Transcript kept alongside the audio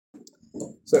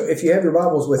So if you have your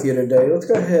Bibles with you today, let's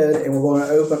go ahead and we're going to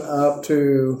open up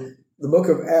to the book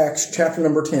of Acts, chapter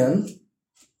number 10.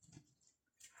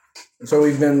 So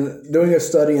we've been doing a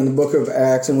study in the book of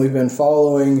Acts, and we've been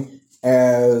following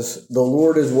as the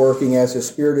Lord is working, as His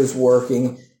Spirit is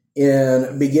working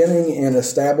in beginning and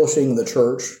establishing the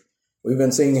church. We've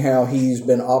been seeing how He's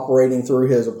been operating through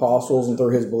His apostles and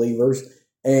through His believers,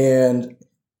 and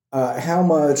how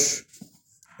much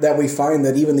that we find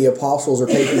that even the apostles are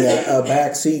taking a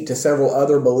back seat to several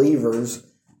other believers.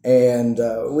 And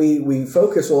we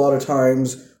focus a lot of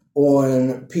times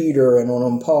on Peter and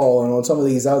on Paul and on some of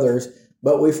these others,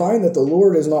 but we find that the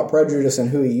Lord is not prejudiced in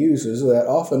who He uses, that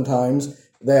oftentimes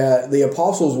that the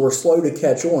apostles were slow to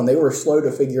catch on. They were slow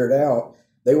to figure it out.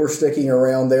 They were sticking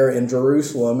around there in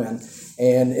Jerusalem, and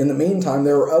in the meantime,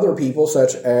 there were other people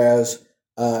such as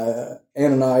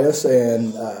Ananias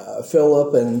and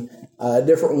Philip and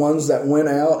different ones that went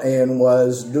out and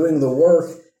was doing the work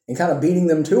and kind of beating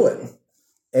them to it.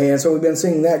 And so we've been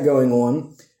seeing that going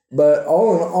on. But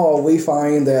all in all, we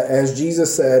find that as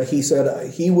Jesus said, He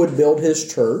said He would build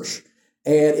His church,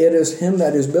 and it is Him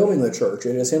that is building the church.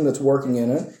 It is Him that's working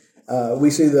in it. We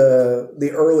see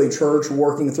the early church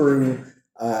working through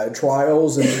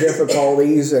trials and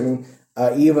difficulties and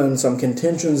even some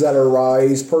contentions that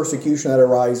arise, persecution that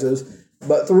arises.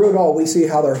 But through it all, we see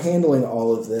how they're handling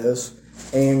all of this,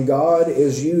 and God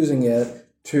is using it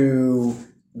to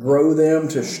grow them,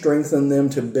 to strengthen them,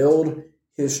 to build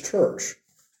His church.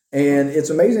 And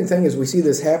it's an amazing thing as we see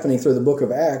this happening through the book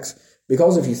of Acts,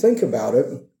 because if you think about it,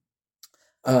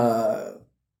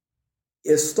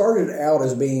 it started out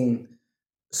as being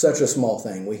such a small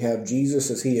thing. We have Jesus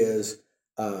as He is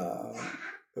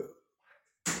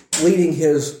leading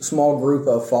His small group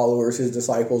of followers, His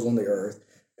disciples on the earth.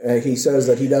 He says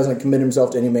that He doesn't commit Himself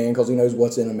to any man because He knows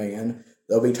what's in a man.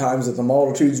 There'll be times that the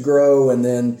multitudes grow and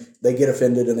then they get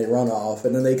offended and they run off,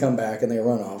 and then they come back and they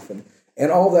run off,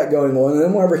 and all that going on. And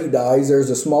then whenever He dies, there's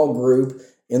a small group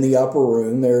in the upper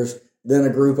room. There's then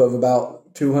a group of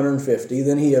about 250.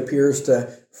 Then He appears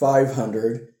to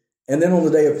 500. And then on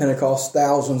the day of Pentecost,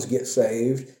 thousands get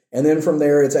saved. And then from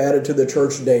there, it's added to the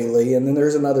church daily. And then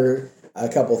there's another a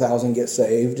couple thousand get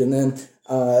saved. And then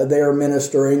they're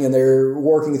ministering and they're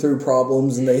working through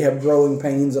problems and they have growing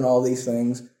pains and all these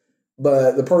things.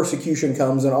 But the persecution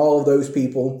comes, and all of those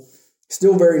people,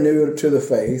 still very new to the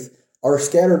faith, are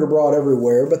scattered abroad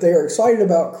everywhere, but they are excited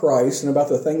about Christ and about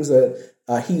the things that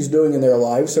He's doing in their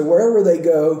lives. So wherever they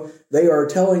go, they are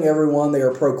telling everyone, they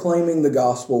are proclaiming the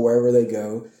gospel wherever they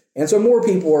go. And so more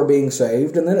people are being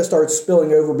saved, and then it starts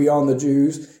spilling over beyond the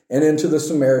Jews and into the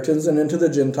Samaritans and into the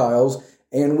Gentiles.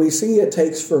 And we see it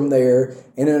takes from there,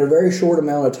 and in a very short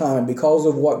amount of time, because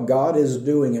of what God is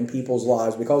doing in people's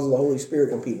lives, because of the Holy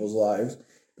Spirit in people's lives,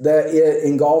 that it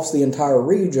engulfs the entire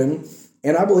region.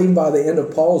 And I believe by the end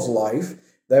of Paul's life,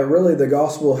 that really the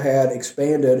gospel had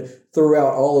expanded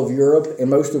throughout all of Europe and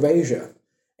most of Asia.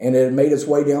 And it had made its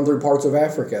way down through parts of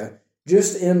Africa,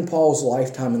 just in Paul's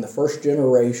lifetime, in the first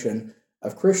generation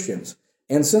of Christians.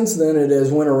 And since then, it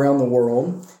has went around the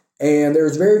world. And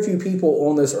there's very few people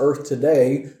on this earth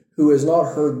today who has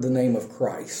not heard the name of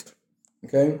Christ.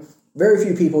 Okay? Very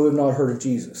few people who have not heard of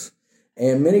Jesus.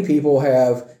 And many people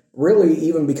have really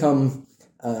even become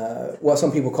what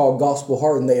some people call gospel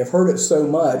hardened. They have heard it so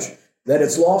much that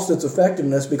it's lost its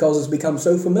effectiveness because it's become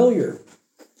so familiar.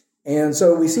 And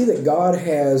so we see that God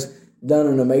has done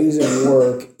an amazing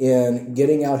work in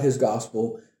getting out His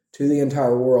gospel to the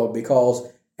entire world,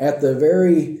 because at the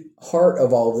very heart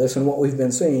of all this and what we've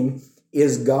been seeing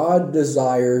is God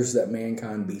desires that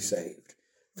mankind be saved.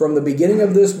 From the beginning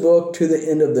of this book to the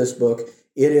end of this book,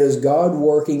 it is God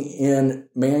working in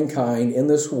mankind, in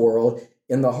this world,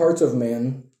 in the hearts of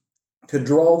men, to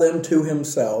draw them to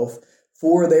Himself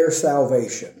for their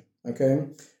salvation. Okay?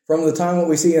 From the time that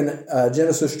we see in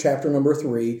Genesis chapter number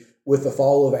 3, with the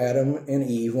fall of Adam and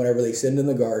Eve, whenever they sinned in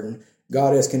the garden,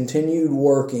 God has continued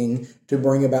working to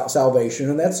bring about salvation.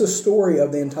 And that's the story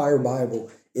of the entire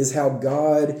Bible, is how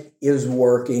God is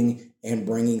working and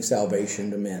bringing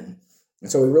salvation to men. And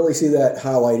so we really see that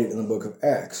highlighted in the book of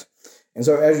Acts. And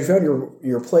so as you found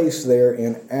your place there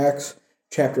in Acts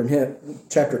chapter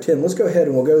 10, let's go ahead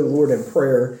and we'll go to the Lord in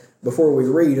prayer before we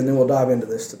read, and then we'll dive into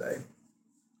this today.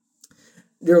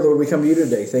 Dear Lord, we come to You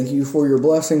today. Thank You for Your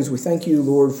blessings. We thank You,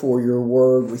 Lord, for Your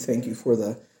word. We thank You for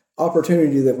the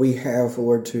opportunity that we have,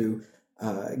 Lord, to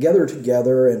gather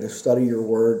together and to study Your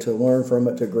word, to learn from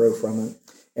it, to grow from it.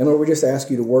 And Lord, we just ask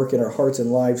You to work in our hearts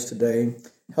and lives today.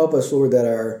 Help us, Lord, that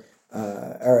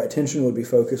our attention would be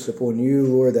focused upon You,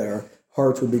 Lord, that our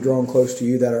hearts would be drawn close to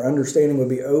You, that our understanding would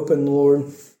be open,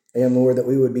 Lord, and Lord, that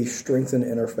we would be strengthened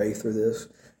in our faith through this.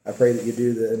 I pray that you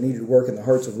do the needed work in the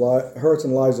hearts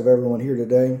and lives of everyone here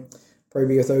today. Pray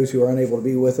be with those who are unable to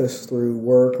be with us through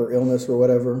work or illness or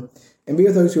whatever. And be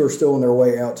with those who are still on their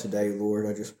way out today, Lord.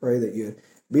 I just pray that you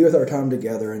be with our time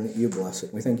together and that you bless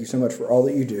it. We thank you so much for all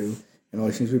that you do. And all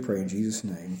these things we pray in Jesus'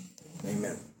 name.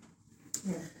 Amen.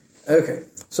 Yeah. Okay,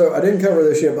 so I didn't cover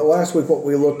this yet, but last week what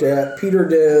we looked at, Peter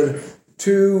did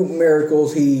 2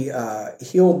 miracles. He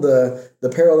healed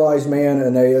the paralyzed man,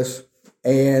 Aeneas,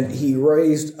 and he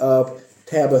raised up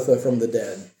Tabitha from the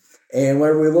dead. And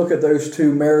whenever we look at those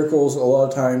 2 miracles, a lot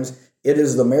of times it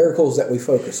is the miracles that we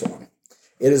focus on.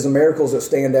 It is the miracles that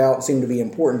stand out and seem to be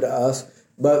important to us.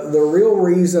 But the real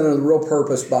reason and the real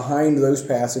purpose behind those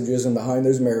passages and behind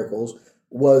those miracles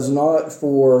was not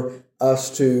for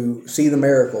us to see the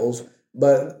miracles,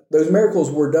 but those miracles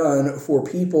were done for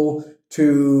people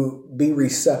to be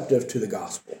receptive to the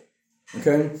gospel.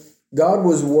 Okay? God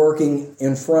was working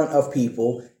in front of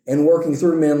people and working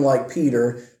through men like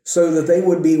Peter so that they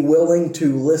would be willing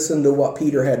to listen to what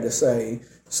Peter had to say,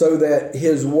 so that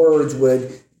his words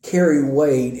would carry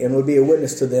weight and would be a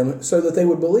witness to them so that they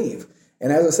would believe.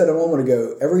 And as I said a moment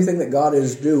ago, everything that God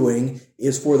is doing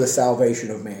is for the salvation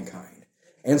of mankind.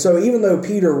 And so even though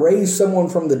Peter raised someone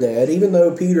from the dead, even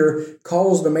though Peter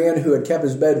caused a man who had kept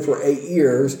his bed for 8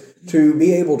 years to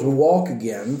be able to walk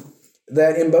again,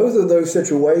 that in both of those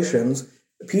situations,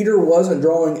 Peter wasn't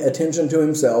drawing attention to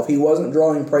himself. He wasn't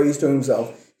drawing praise to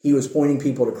himself. He was pointing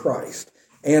people to Christ.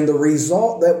 And the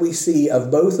result that we see of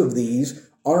both of these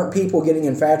aren't people getting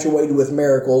infatuated with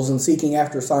miracles and seeking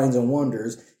after signs and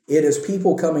wonders. It is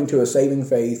people coming to a saving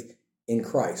faith in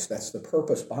Christ. That's the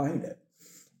purpose behind it.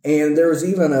 And there's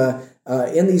even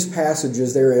in these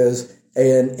passages, there is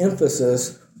an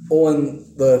emphasis on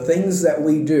the things that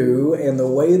we do and the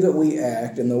way that we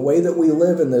act and the way that we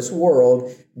live in this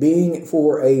world being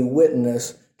for a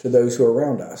witness to those who are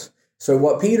around us. So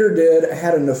what Peter did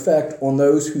had an effect on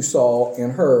those who saw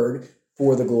and heard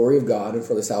for the glory of God and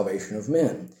for the salvation of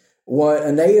men. What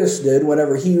Aeneas did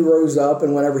whenever he rose up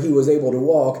and whenever he was able to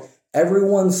walk,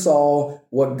 everyone saw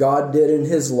what God did in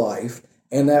his life,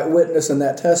 and that witness and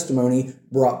that testimony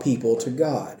brought people to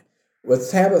God.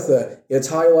 With Tabitha, it's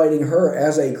highlighting her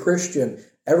as a Christian.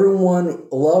 Everyone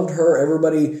loved her.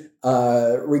 Everybody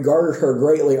regarded her,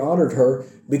 greatly honored her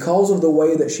because of the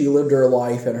way that she lived her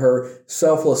life and her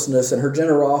selflessness and her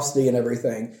generosity and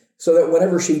everything. So that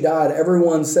whenever she died,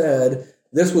 everyone said,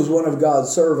 this was one of God's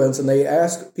servants, and they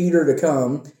asked Peter to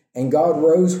come, and God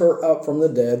rose her up from the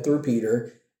dead through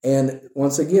Peter. And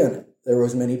once again, there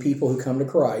was many people who come to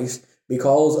Christ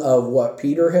because of what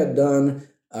Peter had done,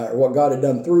 or what God had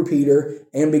done through Peter,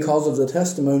 and because of the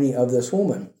testimony of this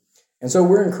woman. And so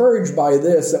we're encouraged by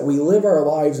this, that we live our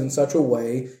lives in such a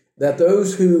way that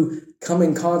those who come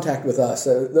in contact with us,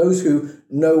 those who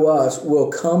know us, will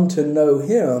come to know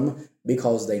him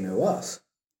because they know us,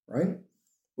 right?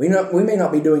 We may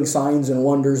not be doing signs and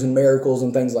wonders and miracles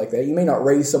and things like that. You may not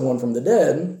raise someone from the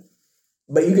dead,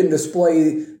 but you can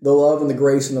display the love and the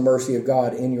grace and the mercy of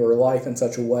God in your life in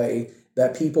such a way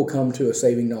that people come to a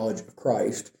saving knowledge of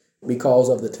Christ because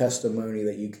of the testimony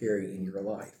that you carry in your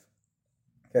life.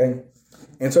 Okay?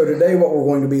 And so today what we're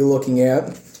going to be looking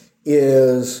at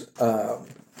is the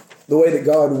way that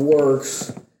God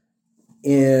works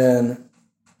in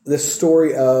this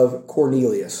story of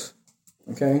Cornelius.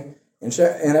 Okay? In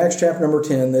Acts chapter number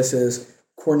 10, this is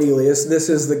Cornelius. This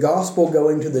is the gospel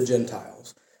going to the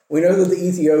Gentiles. We know that the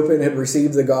Ethiopian had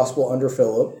received the gospel under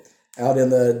Philip out in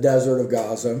the desert of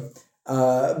Gaza.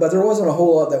 But there wasn't a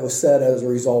whole lot that was said as a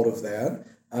result of that.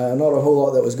 Not a whole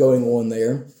lot that was going on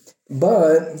there.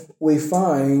 But we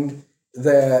find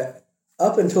that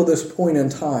up until this point in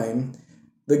time,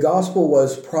 the gospel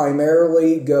was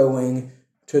primarily going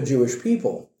to Jewish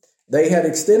people. They had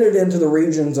extended into the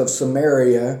regions of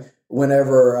Samaria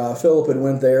whenever Philip had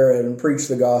went there and preached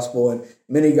the gospel, and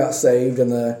many got saved,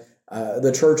 and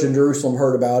the church in Jerusalem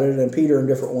heard about it, and Peter and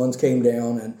different ones came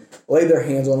down and laid their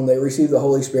hands on them. They received the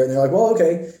Holy Spirit, and they're like, well,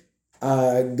 okay,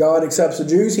 God accepts the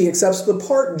Jews, he accepts the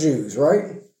part Jews,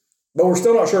 right? But we're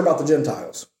still not sure about the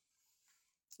Gentiles.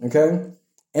 Okay?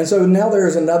 And so now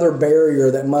there's another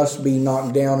barrier that must be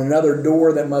knocked down, another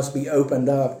door that must be opened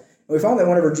up. And we find that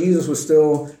whenever Jesus was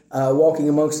still walking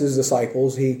amongst his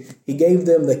disciples, he gave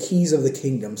them the keys of the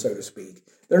kingdom, so to speak.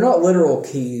 They're not literal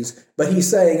keys, but he's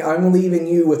saying, I'm leaving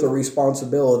you with a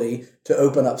responsibility to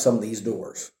open up some of these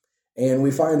doors. And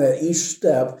we find that each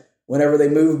step, whenever they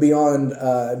move beyond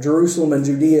Jerusalem and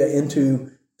Judea into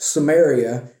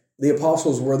Samaria, the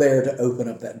apostles were there to open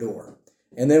up that door.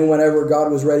 And then whenever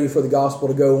God was ready for the gospel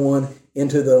to go on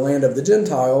into the land of the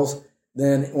Gentiles,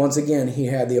 then once again he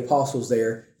had the apostles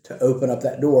there to open up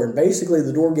that door. And basically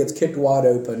the door gets kicked wide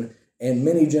open, and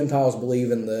many Gentiles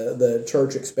believe, and the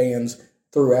church expands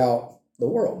throughout the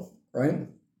world, right?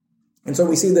 And so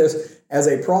we see this as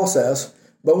a process.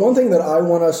 But one thing that I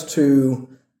want us to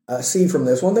see from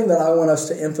this, one thing that I want us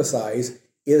to emphasize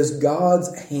is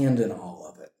God's hand in all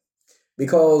of it.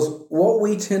 Because what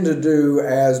we tend to do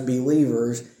as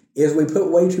believers is we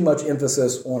put way too much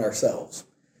emphasis on ourselves.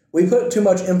 We put too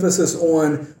much emphasis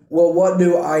on, well, what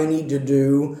do I need to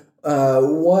do?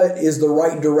 What is the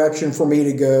right direction for me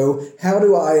to go? How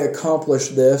do I accomplish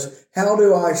this? How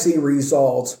do I see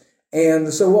results?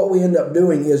 And so what we end up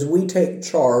doing is we take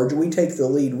charge, we take the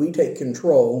lead, we take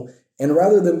control, and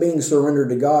rather than being surrendered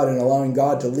to God and allowing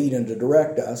God to lead and to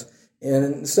direct us, and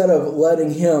instead of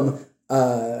letting Him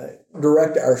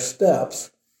direct our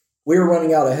steps, we're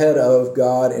running out ahead of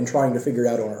God and trying to figure it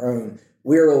out on our own.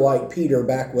 We're like Peter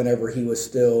back whenever he was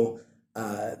still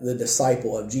the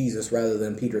disciple of Jesus rather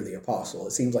than Peter the apostle.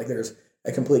 It seems like there's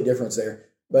a complete difference there.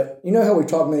 But you know how we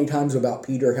talked many times about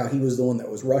Peter, how he was the one that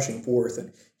was rushing forth,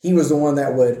 and he was the one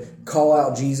that would call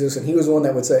out Jesus, and he was the one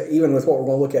that would say, even with what we're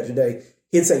going to look at today,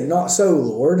 he'd say, "Not so,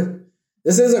 Lord.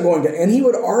 This isn't going to," and he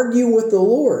would argue with the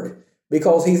Lord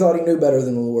because he thought he knew better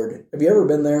than the Lord. Have you ever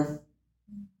been there?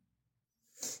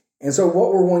 And so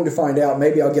what we're going to find out,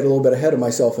 maybe I'll get a little bit ahead of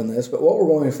myself in this, but what we're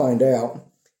going to find out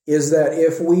is that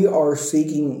if we are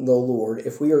seeking the Lord,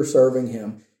 if we are serving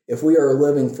Him, if we are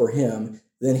living for Him,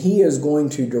 then He is going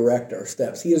to direct our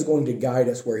steps. He is going to guide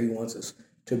us where He wants us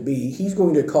to be. He's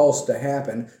going to cause to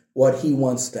happen what He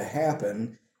wants to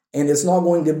happen. And it's not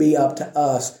going to be up to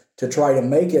us to try to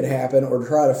make it happen or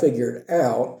try to figure it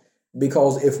out,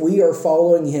 because if we are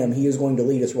following Him, He is going to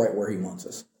lead us right where He wants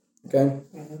us. Okay?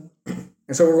 Mm-hmm.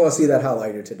 And so we're going to see that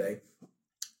highlighted today.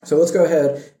 So let's go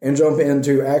ahead and jump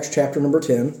into Acts chapter number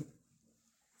 10.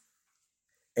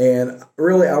 And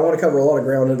really, I want to cover a lot of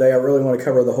ground today. I really want to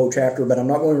cover the whole chapter, but I'm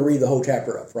not going to read the whole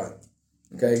chapter up front.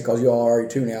 Okay? Because you'll already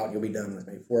tune out and you'll be done with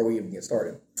me before we even get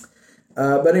started.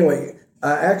 But anyway,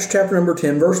 Acts chapter number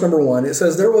 10, verse number 1, it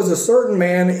says, "There was a certain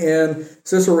man in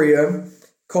Caesarea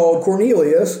called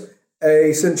Cornelius,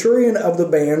 a centurion of the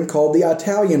band called the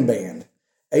Italian band,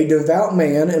 a devout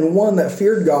man and one that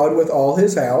feared God with all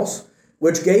his house,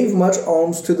 which gave much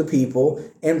alms to the people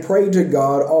and prayed to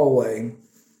God always.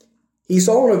 He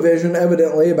saw in a vision,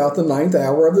 evidently about the 9th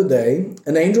hour of the day,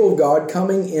 an angel of God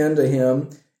coming in to him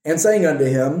and saying unto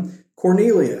him,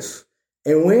 Cornelius.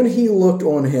 And when he looked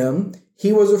on him,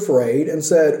 he was afraid and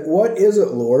said, What is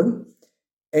it, Lord?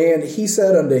 And he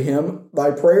said unto him,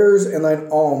 Thy prayers and thine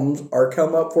alms are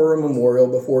come up for a memorial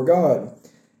before God.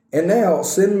 And now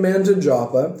send men to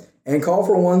Joppa, and call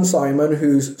for one Simon,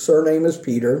 whose surname is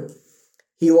Peter.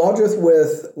 He lodgeth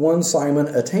with one Simon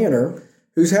a tanner,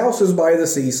 whose house is by the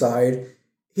seaside.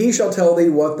 He shall tell thee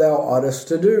what thou oughtest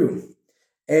to do.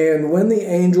 And when the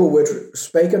angel which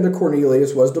spake unto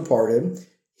Cornelius was departed,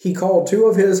 he called 2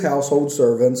 of his household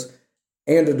servants,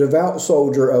 and a devout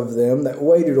soldier of them that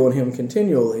waited on him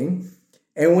continually.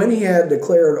 And when he had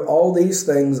declared all these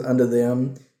things unto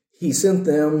them, he sent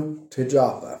them to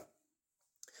Joppa.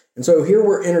 And so here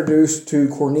we're introduced to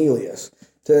Cornelius.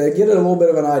 To get a little bit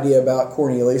of an idea about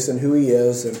Cornelius and who he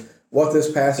is and what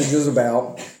this passage is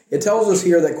about, it tells us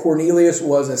here that Cornelius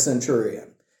was a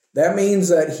centurion. That means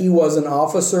that he was an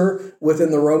officer within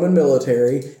the Roman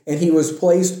military, and he was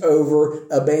placed over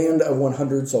a band of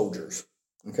 100 soldiers.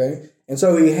 Okay? And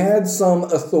so he had some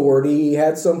authority, he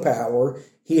had some power,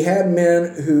 he had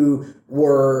men who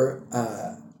were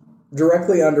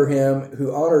directly under him,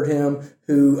 who honored him,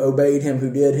 who obeyed him, who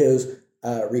did his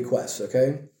requests,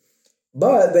 okay?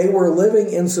 But they were living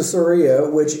in Caesarea,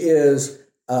 which is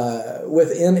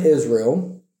within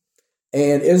Israel,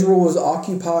 and Israel was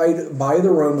occupied by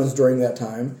the Romans during that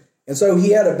time. And so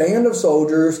he had a band of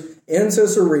soldiers in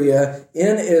Caesarea,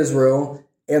 in Israel,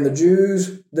 and the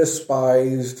Jews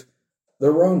despised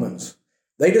the Romans.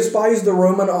 They despised the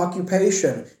Roman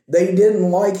occupation. They didn't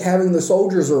like having the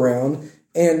soldiers around,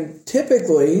 and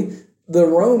typically the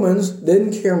Romans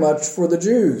didn't care much for the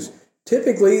Jews.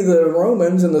 Typically the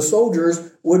Romans and the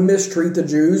soldiers would mistreat the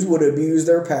Jews, would abuse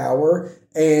their power,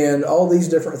 and all these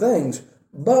different things.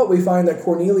 But we find that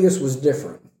Cornelius was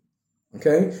different.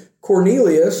 Okay?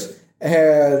 Cornelius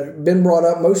had been brought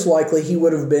up, most likely he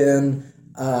would have been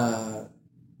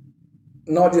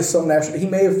not just some national, he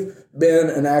may have been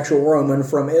an actual Roman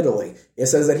from Italy. It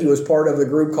says that he was part of the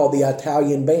group called the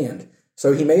Italian band.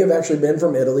 So he may have actually been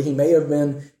from Italy. He may have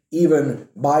been, even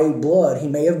by blood, he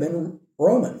may have been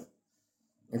Roman.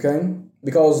 Okay?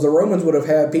 Because the Romans would have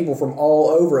had people from all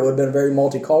over. It would have been very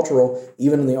multicultural,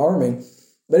 even in the army.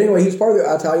 But anyway, he's part of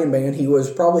the Italian band. He was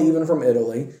probably even from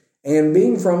Italy. And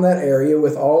being from that area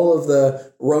with all of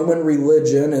the Roman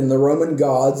religion and the Roman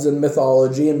gods and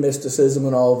mythology and mysticism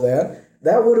and all of that,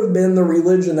 that would have been the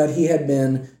religion that he had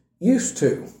been used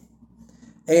to.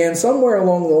 And somewhere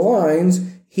along the lines,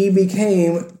 he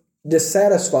became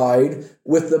dissatisfied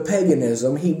with the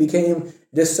paganism. He became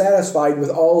dissatisfied with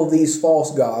all of these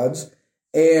false gods.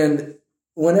 And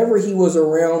whenever he was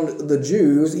around the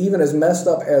Jews, even as messed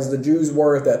up as the Jews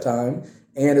were at that time,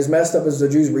 and as messed up as the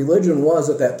Jews' religion was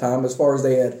at that time, as far as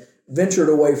they had ventured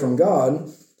away from God,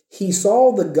 he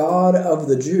saw the God of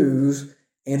the Jews,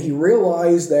 and he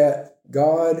realized that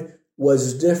God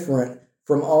was different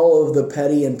from all of the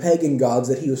petty and pagan gods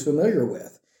that he was familiar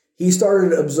with. He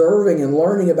started observing and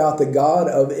learning about the God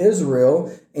of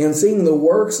Israel and seeing the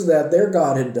works that their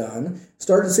God had done,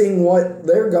 started seeing what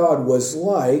their God was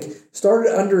like,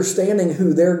 started understanding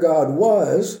who their God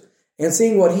was, and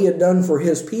seeing what he had done for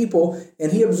his people.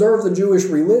 And he observed the Jewish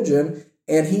religion,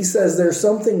 and he says there's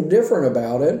something different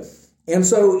about it. And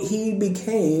so he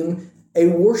became a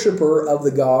worshiper of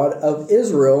the God of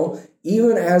Israel,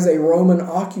 even as a Roman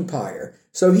occupier.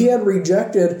 So he had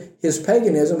rejected his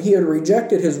paganism, he had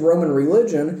rejected his Roman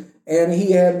religion, and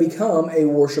he had become a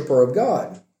worshiper of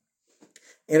God.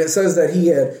 And it says that he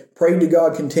had prayed to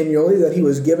God continually, that he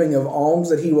was giving of alms,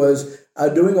 that he was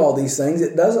doing all these things.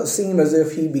 It doesn't seem as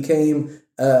if he became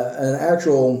an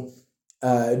actual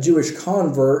Jewish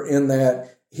convert, in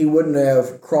that he wouldn't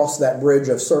have crossed that bridge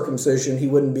of circumcision. He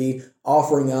wouldn't be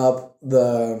offering up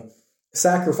the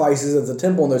sacrifices at the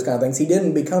temple and those kind of things. He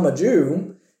didn't become a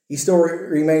Jew. He still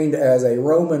remained as a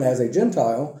Roman, as a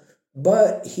Gentile,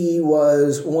 but he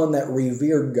was one that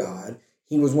revered God.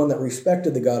 He was one that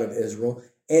respected the God of Israel,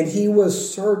 and he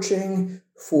was searching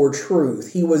for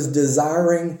truth. He was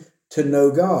desiring to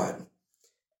know God.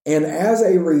 And as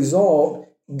a result,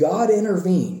 God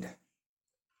intervened.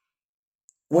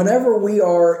 Whenever we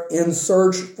are in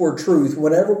search for truth,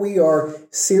 whenever we are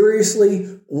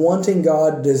seriously wanting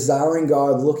God, desiring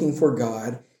God, looking for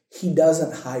God, he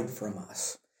doesn't hide from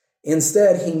us.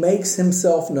 Instead, he makes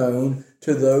himself known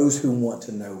to those who want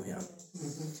to know him.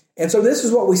 And so this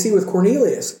is what we see with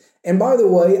Cornelius. And by the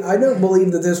way, I don't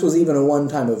believe that this was even a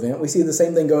one-time event. We see the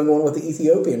same thing going on with the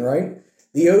Ethiopian, right?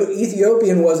 The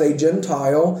Ethiopian was a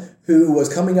Gentile who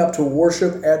was coming up to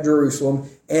worship at Jerusalem,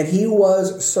 and he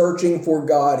was searching for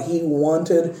God. He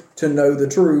wanted to know the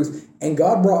truth. And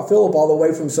God brought Philip all the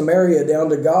way from Samaria down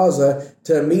to Gaza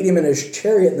to meet him in his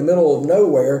chariot in the middle of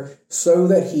nowhere so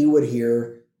that he would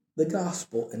hear the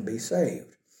gospel and be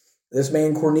saved. This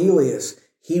man Cornelius,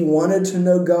 he wanted to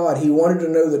know God. He wanted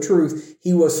to know the truth.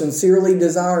 He was sincerely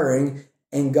desiring,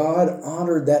 and God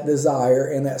honored that desire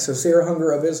and that sincere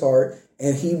hunger of his heart.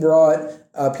 And he brought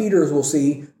Peter, as we'll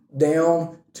see,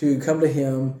 down to come to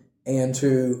him and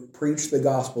to preach the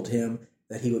gospel to him,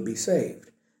 that he would be saved.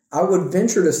 I would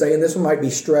venture to say, and this one might be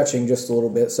stretching just a little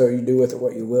bit, so you do with it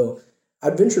what you will,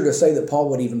 I'd venture to say that Paul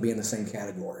would even be in the same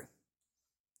category.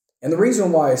 And the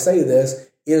reason why I say this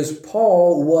is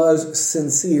Paul was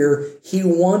sincere. He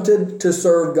wanted to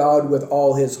serve God with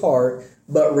all his heart,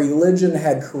 but religion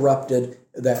had corrupted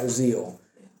that zeal.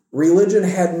 Religion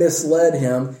had misled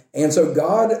him, and so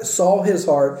God saw his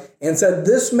heart and said,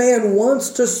 this man wants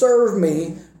to serve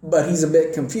me, but he's a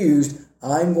bit confused.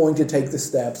 I'm going to take the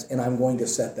steps, and I'm going to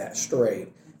set that straight.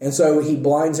 And so he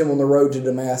blinds him on the road to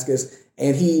Damascus,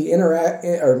 and he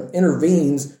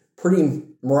intervenes pretty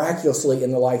miraculously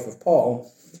in the life of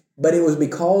Paul. But it was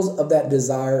because of that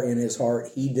desire in his heart.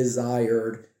 He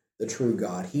desired the true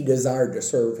God. He desired to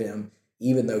serve him,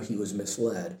 even though he was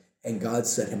misled, and God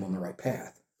set him on the right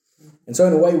path. And so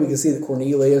in a way, we can see that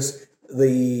Cornelius,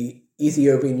 the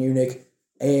Ethiopian eunuch,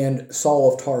 and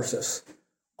Saul of Tarsus,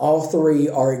 all three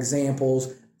are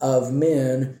examples of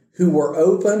men who were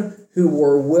open, who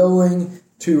were willing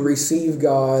to receive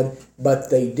God, but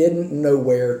they didn't know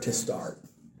where to start.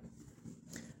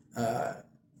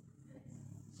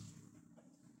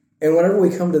 And whenever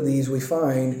we come to these, we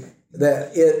find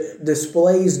that it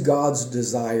displays God's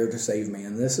desire to save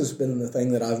man. This has been the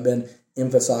thing that I've been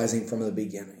emphasizing from the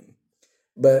beginning.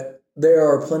 But there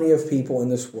are plenty of people in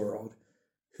this world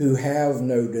who have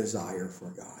no desire for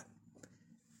God.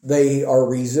 They are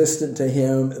resistant to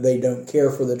him. They don't care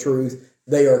for the truth.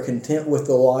 They are content with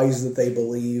the lies that they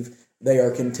believe. They are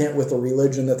content with the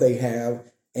religion that they have.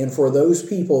 And for those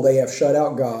people, they have shut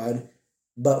out God.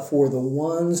 But for the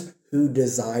ones who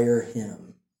desire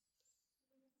him,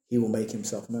 he will make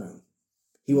himself known.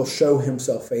 He will show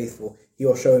himself faithful. He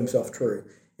will show himself true.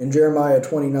 In Jeremiah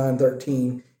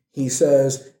 29:13, he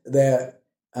says that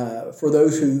for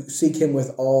those who seek him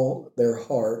with all their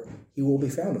heart, he will be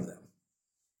found of them.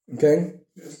 Okay?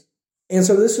 Yes. And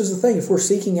so this is the thing. If we're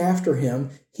seeking after him,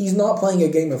 he's not playing a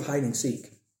game of hide and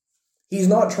seek. He's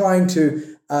not trying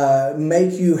to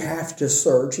make you have to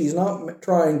search. He's not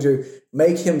trying to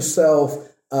make himself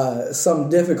some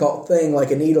difficult thing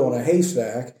like a needle in a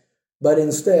haystack. But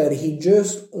instead, he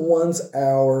just wants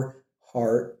our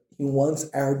heart. He wants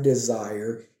our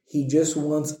desire. He just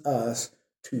wants us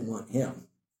to want him.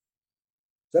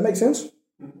 Does that make sense?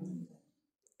 Mm-hmm.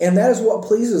 And that is what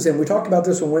pleases him. We talked about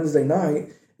this on Wednesday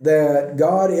night, that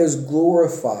God is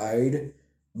glorified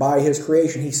by his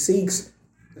creation. He seeks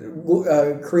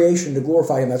creation to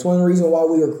glorify him. That's one of the reasons why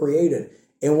we are created.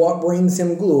 And what brings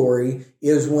him glory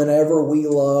is whenever we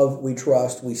love, we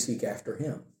trust, we seek after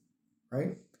him.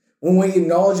 Right? When we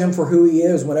acknowledge him for who he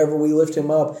is, whenever we lift him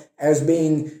up as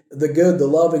being the good, the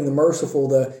loving, the merciful,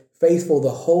 the faithful, the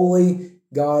holy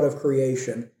God of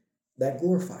creation, that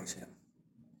glorifies him.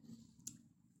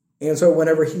 And so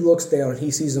whenever he looks down and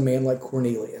he sees a man like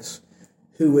Cornelius,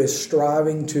 who is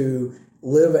striving to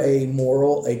live a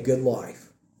moral, a good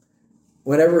life,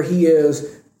 whenever he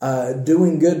is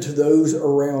doing good to those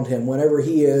around him, whenever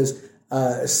he is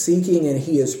seeking and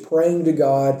he is praying to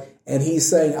God, and he's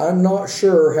saying, I'm not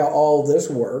sure how all this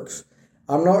works.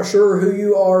 I'm not sure who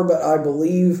you are, but I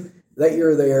believe that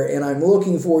you're there, and I'm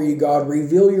looking for you, God.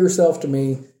 Reveal yourself to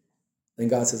me. Then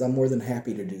God says, I'm more than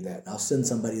happy to do that. I'll send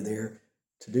somebody there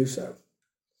to do so.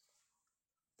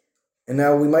 And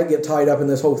now we might get tied up in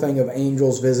this whole thing of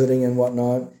angels visiting and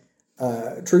whatnot.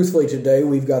 Truthfully, today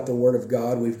we've got the Word of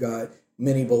God. We've got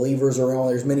many believers around.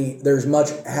 There's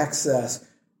much access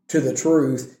to the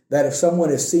truth that if someone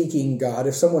is seeking God,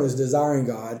 if someone is desiring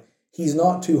God, he's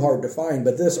not too hard to find.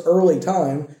 But this early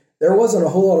time, there wasn't a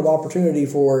whole lot of opportunity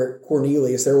for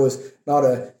Cornelius. There was not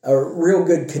a real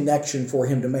good connection for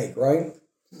him to make, right?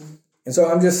 And so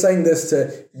I'm just saying this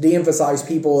to de-emphasize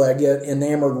people that get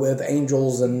enamored with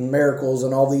angels and miracles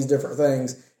and all these different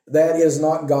things. That is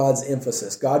not God's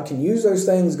emphasis. God can use those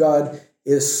things. God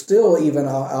is still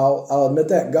I'll admit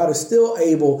that, God is still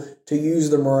able to use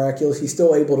the miraculous. He's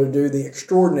still able to do the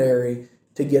extraordinary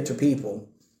to get to people.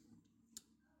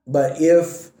 But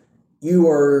if you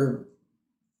are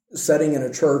sitting in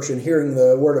a church and hearing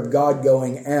the Word of God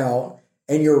going out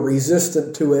and you're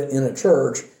resistant to it in a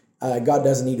church, God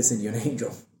doesn't need to send you an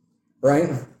angel, right?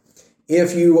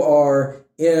 If you are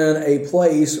in a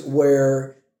place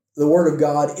where the Word of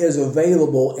God is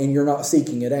available and you're not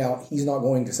seeking it out, he's not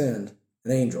going to send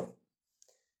an angel.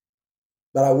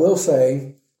 But I will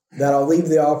say that I'll leave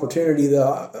the opportunity,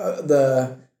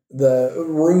 the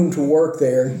room to work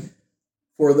there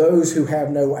for those who have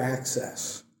no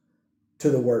access to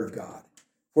the Word of God.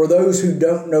 For those who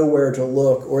don't know where to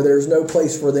look, or there's no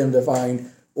place for them to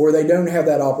find, or they don't have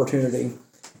that opportunity.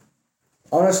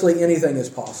 Honestly, anything is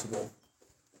possible.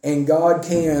 And God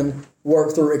can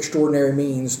work through extraordinary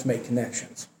means to make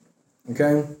connections.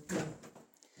 Okay?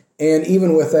 And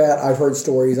even with that, I've heard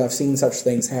stories, I've seen such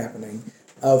things happening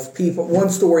of people. One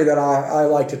story that I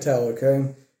like to tell,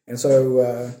 okay? And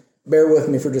so bear with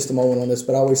me for just a moment on this,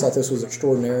 but I always thought this was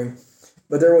extraordinary.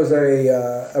 But there was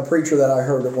a preacher that I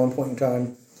heard at one point in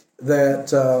time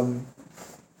that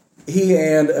he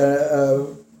and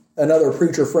another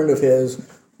preacher friend of his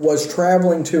was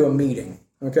traveling to a meeting,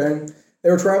 okay?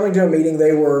 They were traveling to a meeting.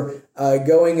 They were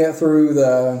going through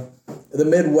the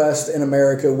Midwest in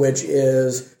America, which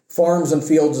is farms and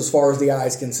fields as far as the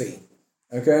eyes can see,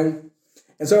 okay?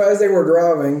 And so as they were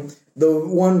driving, the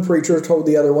one preacher told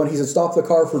the other one, he said, stop the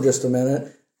car for just a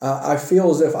minute. I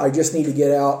feel as if I just need to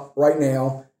get out right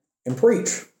now and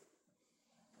preach.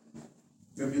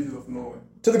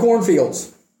 To the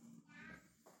cornfields.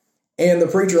 And the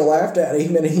preacher laughed at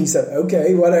him and he said,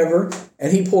 okay, whatever.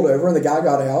 And he pulled over and the guy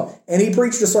got out and he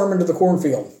preached a sermon to the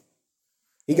cornfield.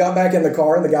 He got back in the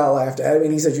car and the guy laughed at him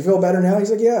and he said, you feel better now?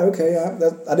 He's like, yeah, okay,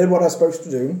 I did what I was supposed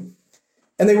to do.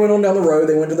 And they went on down the road.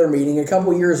 They went to their meeting. A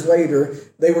couple of years later,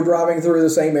 they were driving through the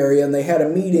same area and they had a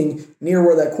meeting near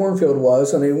where that cornfield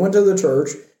was. And they went to the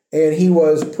church and he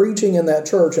was preaching in that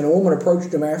church and a woman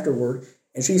approached him afterward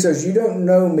and she says, you don't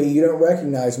know me, you don't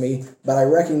recognize me, but I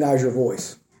recognize your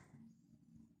voice.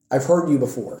 I've heard you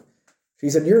before. She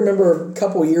said, you remember a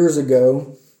couple of years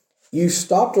ago, you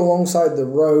stopped alongside the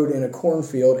road in a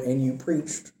cornfield and you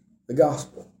preached the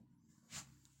gospel.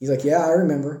 He's like, yeah, I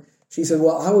remember. She said,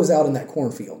 well, I was out in that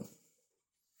cornfield.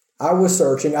 I was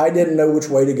searching. I didn't know which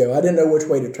way to go. I didn't know which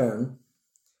way to turn.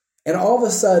 And all of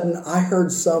a sudden, I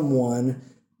heard someone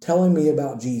telling me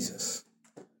about Jesus.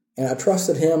 And I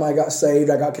trusted him. I got saved.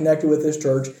 I got connected with this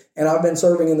church. And I've been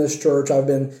serving in this church. I've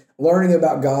been learning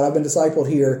about God. I've been discipled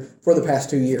here for the past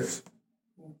 2 years.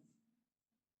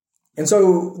 And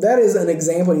so that is an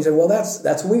example. And you say, well,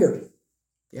 that's weird.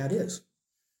 Yeah, it is.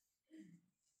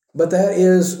 But that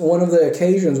is one of the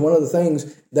occasions, one of the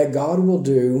things that God will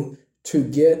do to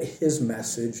get his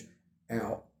message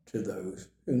out to those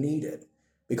who need it.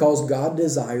 Because God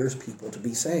desires people to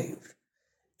be saved.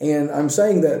 And I'm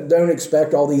saying that don't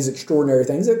expect all these extraordinary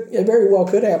things. It very well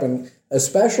could happen,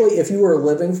 especially if you are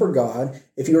living for God,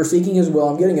 if you are seeking his will.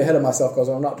 I'm getting ahead of myself because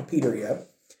I'm not to Peter yet.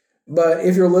 But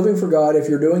if you're living for God, if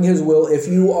you're doing his will, if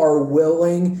you are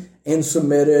willing and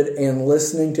submitted and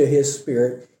listening to his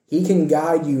Spirit, he can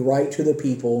guide you right to the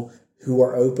people who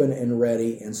are open and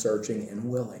ready and searching and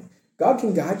willing. God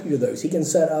can guide you to those. He can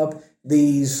set up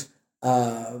these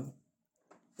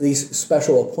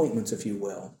special appointments, if you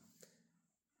will.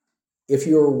 If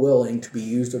you're willing to be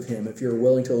used of him, if you're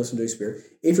willing to listen to his Spirit,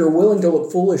 if you're willing to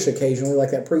look foolish occasionally,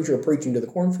 like that preacher preaching to the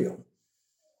cornfield,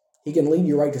 he can lead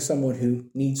you right to someone who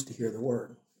needs to hear the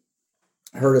word.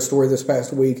 I heard a story this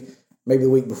past week, maybe the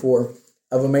week before,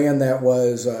 of a man that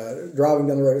was driving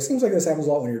down the road. It seems like this happens a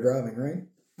lot when you're driving, right?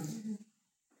 Mm-hmm.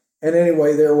 And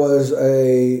anyway, there was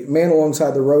a man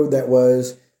alongside the road that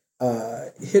was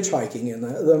hitchhiking, and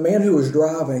the man who was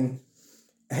driving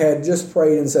had just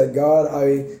prayed and said, God,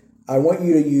 I want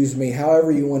you to use me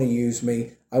however you want to use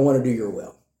me. I want to do your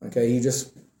will. Okay, he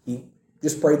just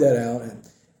prayed that out.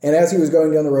 And as he was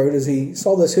going down the road, as he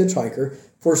saw this hitchhiker,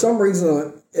 for some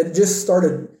reason, it just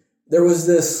started, there was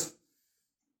this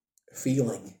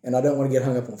feeling, and I don't want to get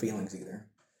hung up on feelings either,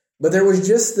 but there was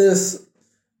just this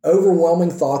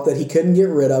overwhelming thought that he couldn't get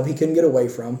rid of, he couldn't get away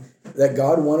from, that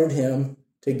God wanted him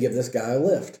to give this guy a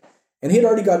lift. And he had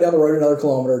already got down the road another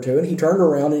kilometer or two, and he turned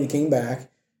around and he came back,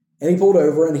 and he pulled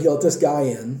over and he let this guy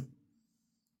in.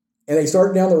 And they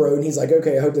started down the road, and he's like,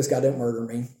 okay, I hope this guy didn't murder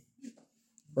me.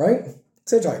 Right?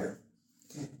 It's a hitchhiker.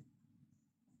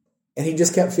 And he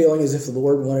just kept feeling as if the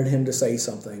Lord wanted him to say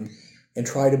something and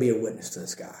try to be a witness to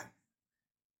this guy.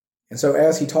 And so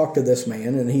as he talked to this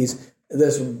man, and he's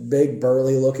this big,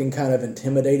 burly looking, kind of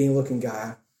intimidating looking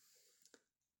guy,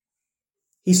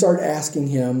 he started asking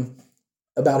him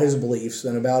about his beliefs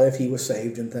and about if he was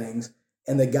saved and things.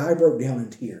 And the guy broke down in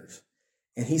tears.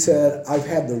 And he said, I've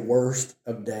had the worst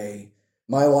of day.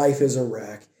 My life is a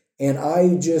wreck. And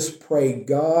I just pray,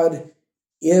 God,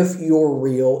 if you're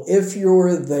real, if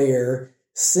you're there,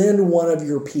 send one of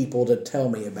your people to tell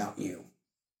me about you.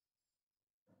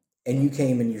 And you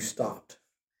came and you stopped.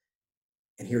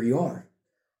 And here you are.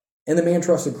 And the man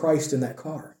trusted Christ in that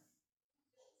car.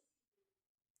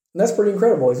 And that's pretty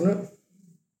incredible, isn't it?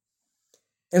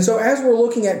 And so as we're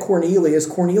looking at Cornelius,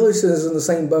 Cornelius is in the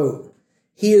same boat.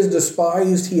 He is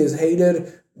despised, he is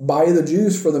hated by the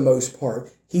Jews for the most part.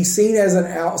 He's seen as an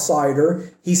outsider,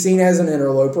 he's seen as an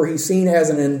interloper, he's seen as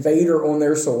an invader on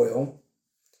their soil.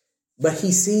 But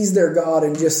he sees their God,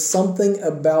 and just something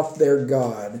about their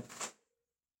God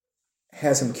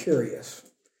has him curious,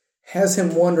 has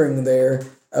him wondering there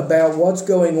about what's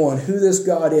going on, who this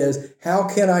God is, how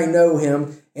can I know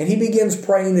him? And he begins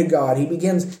praying to God. And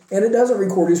it doesn't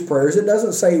record his prayers. It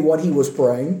doesn't say what he was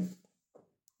praying.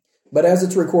 But as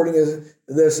it's recording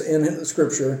this in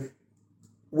Scripture,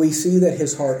 we see that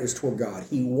his heart is toward God.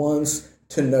 He wants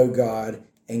to know God.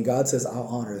 And God says, I'll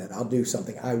honor that. I'll do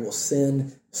something. I will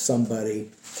send somebody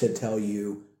to tell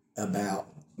you about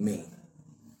me.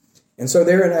 And so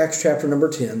there in Acts chapter number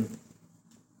 10,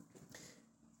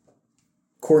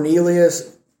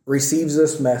 Cornelius receives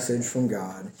this message from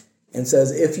God and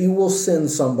says, if you will send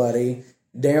somebody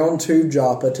down to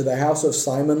Joppa, to the house of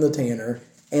Simon the tanner,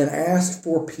 and ask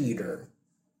for Peter,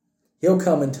 he'll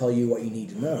come and tell you what you need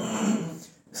to know.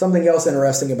 Something else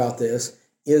interesting about this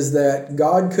is that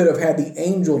God could have had the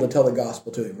angel to tell the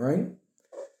gospel to him, right?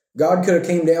 God could have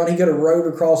came down, he could have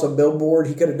rode across a billboard,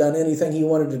 he could have done anything he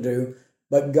wanted to do,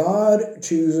 but God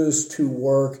chooses to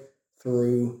work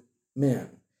through men.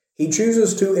 He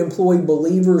chooses to employ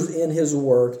believers in his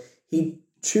work. He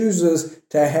chooses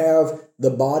to have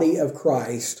the body of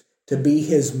Christ to be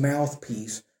his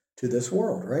mouthpiece to this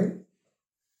world, right?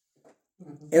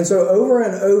 And so over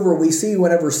and over we see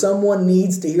whenever someone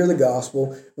needs to hear the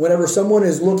gospel, whenever someone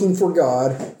is looking for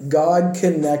God, God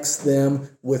connects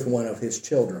them with one of his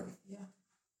children. Yeah.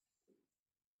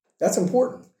 That's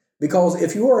important, because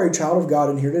if you are a child of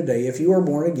God in here today, if you are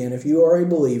born again, if you are a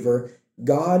believer,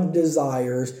 God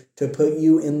desires to put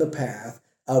you in the path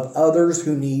of others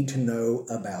who need to know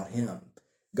about him.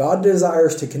 God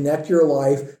desires to connect your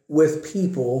life with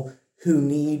people who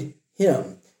need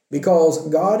him, because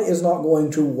God is not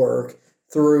going to work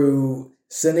through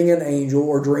sending an angel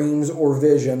or dreams or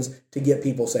visions to get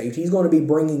people saved. He's going to be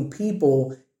bringing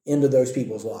people into those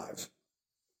people's lives.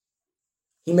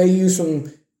 He may use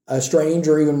some strange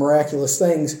or even miraculous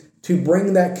things to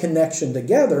bring that connection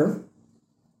together,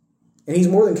 and he's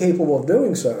more than capable of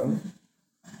doing so.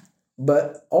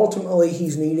 but ultimately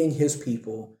he's needing his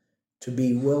people to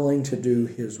be willing to do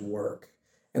his work.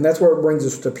 And that's where it brings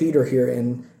us to Peter here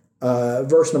in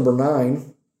verse number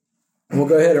 9. And we'll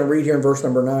go ahead and read here in verse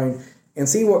number 9 and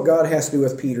see what God has to do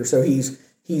with Peter. So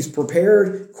he's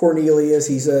prepared Cornelius.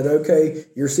 He said, okay,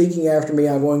 you're seeking after me.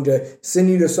 I'm going to send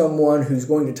you to someone who's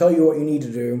going to tell you what you need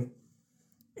to do.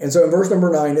 And so in verse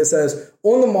number 9, it says,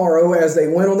 on the morrow, as they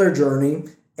went on their journey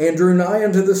and drew nigh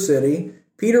unto the city,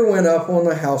 Peter went up on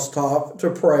the housetop to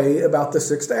pray about the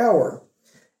 6th hour.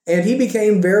 And he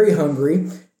became very hungry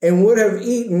and would have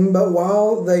eaten, but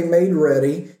while they made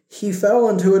ready, he fell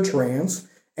into a trance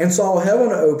and saw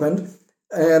heaven opened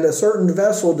and a certain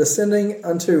vessel descending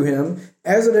unto him,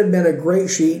 as it had been a great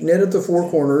sheet knit at the four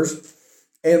corners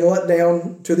and let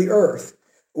down to the earth,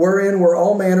 wherein were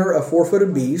all manner of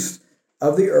four-footed beasts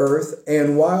of the earth,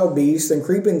 and wild beasts, and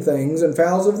creeping things, and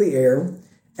fowls of the air.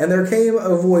 And there came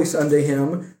a voice unto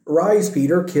him, Rise,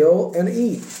 Peter, kill and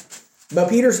eat. But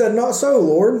Peter said, Not so,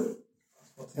 Lord.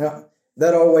 Yeah,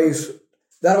 that always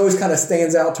kind of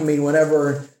stands out to me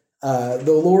whenever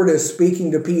the Lord is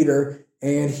speaking to Peter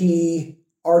and he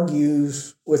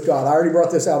argues with God. I already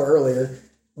brought this out earlier,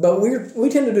 but we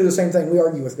tend to do the same thing. We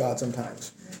argue with God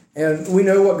sometimes. And we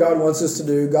know what God wants us to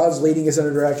do. God's leading us in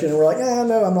a direction, and we're like,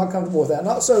 no, I'm not comfortable with that.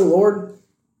 Not so, Lord.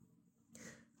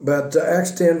 But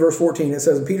Acts 10, verse 14, it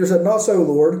says, and Peter said, Not so,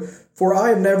 Lord, for I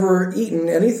have never eaten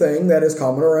anything that is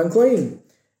common or unclean.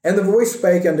 And the voice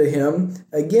spake unto him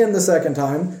again the second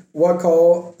time, What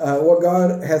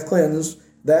God hath cleansed,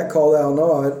 that call thou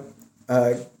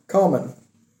not common.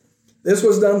 This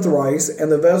was done thrice, and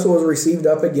the vessel was received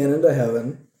up again into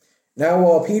heaven. Now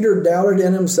while Peter doubted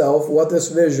in himself what this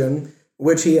vision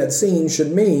which he had seen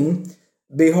should mean,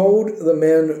 behold, the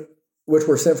men which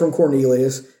were sent from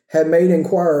Cornelius had made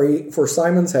inquiry for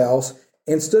Simon's house,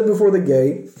 and stood before the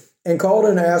gate, and called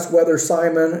and asked whether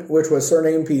Simon, which was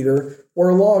surnamed Peter,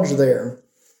 were lodged there.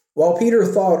 While Peter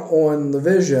thought on the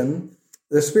vision,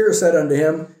 the Spirit said unto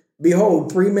him,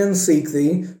 Behold, 3 men seek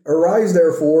thee. Arise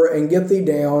therefore, and get thee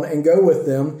down, and go with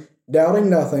them, doubting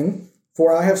nothing,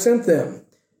 for I have sent them.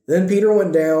 Then Peter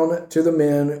went down to the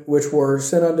men which were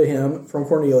sent unto him from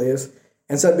Cornelius,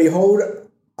 and said, Behold,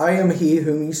 I am he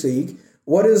whom ye seek.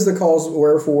 What is the cause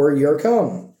wherefore ye are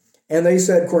come? And they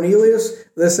said, Cornelius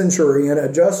the centurion,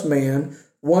 a just man,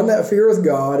 one that feareth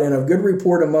God, and of good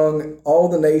report among all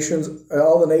the nation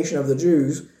of the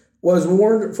Jews, was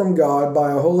warned from God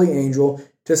by a holy angel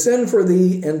to send for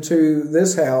thee into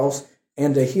this house,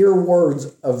 and to hear words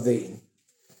of thee.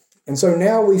 And so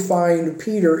now we find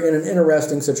Peter in an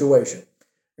interesting situation.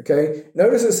 Okay,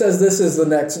 notice it says this is the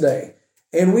next day.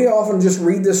 And we often just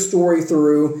read this story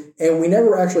through, and we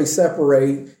never actually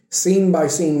separate scene by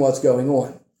scene what's going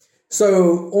on.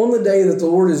 So on the day that the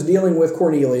Lord is dealing with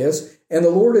Cornelius, and the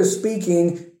Lord is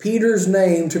speaking Peter's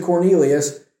name to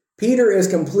Cornelius, Peter is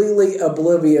completely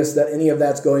oblivious that any of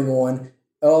that's going on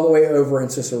all the way over in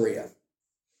Caesarea.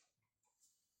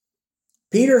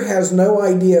 Peter has no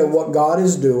idea what God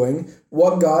is doing,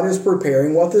 what God is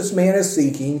preparing, what this man is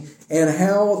seeking, and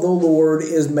how the Lord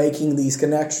is making these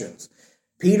connections.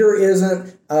 Peter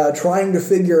isn't trying to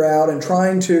figure out and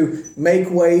trying to make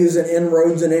ways and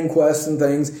inroads and inquests and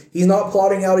things. He's not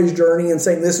plotting out his journey and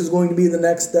saying, this is going to be the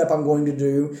next step I'm going to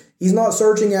do. He's not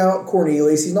searching out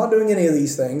Cornelius. He's not doing any of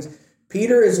these things.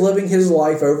 Peter is living his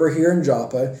life over here in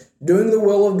Joppa, doing the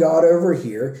will of God over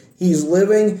here. He's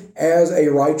living as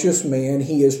a righteous man.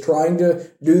 He is trying to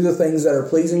do the things that are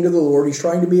pleasing to the Lord. He's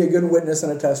trying to be a good witness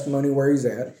and a testimony where he's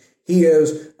at. He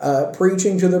is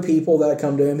preaching to the people that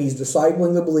come to him. He's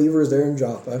discipling the believers there in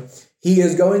Joppa. He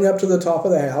is going up to the top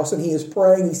of the house, and he is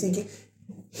praying, he's seeking.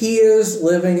 He is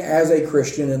living as a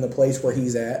Christian in the place where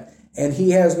he's at, and he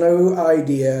has no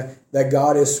idea that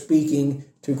God is speaking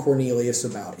to Cornelius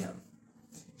about him.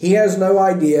 He has no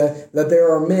idea that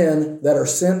there are men that are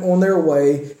sent on their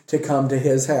way to come to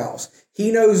his house.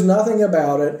 He knows nothing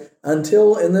about it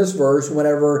until in this verse,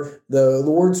 whenever the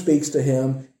Lord speaks to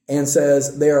him and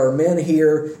says, there are men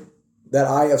here that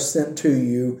I have sent to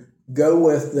you. Go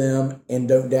with them and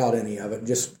don't doubt any of it.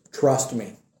 Just trust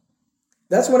me.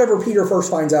 That's whenever Peter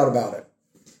first finds out about it.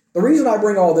 The reason I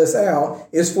bring all this out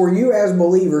is for you as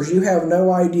believers, you have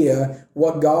no idea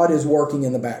what God is working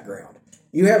in the background.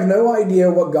 You have no idea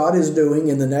what God is doing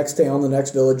in the next town, the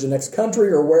next village, the next country,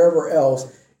 or wherever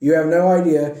else. You have no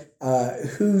idea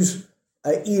whose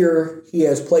ear he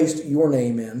has placed your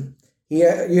name in.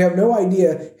 You have no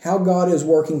idea how God is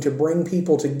working to bring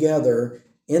people together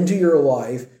into your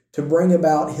life to bring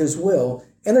about his will.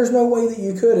 And there's no way that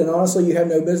you could, and honestly, you have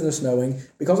no business knowing,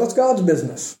 because that's God's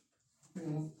business.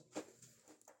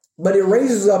 But it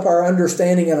raises up our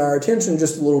understanding and our attention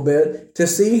just a little bit to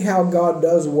see how God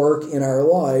does work in our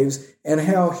lives and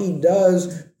how he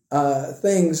does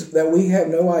things that we have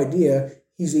no idea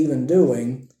he's even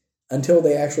doing until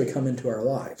they actually come into our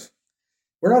lives.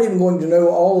 We're not even going to know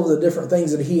all of the different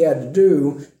things that he had to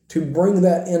do to bring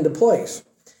that into place.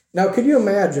 Now, could you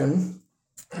imagine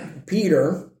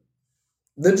Peter,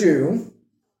 the Jew,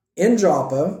 in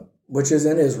Joppa, which is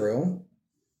in Israel,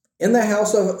 in the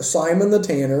house of Simon the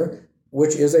tanner,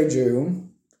 which is a Jew,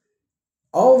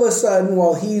 all of a sudden,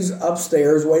 while he's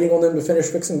upstairs waiting on them to finish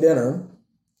fixing dinner,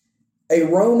 a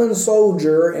Roman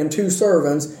soldier and 2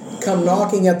 servants come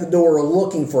knocking at the door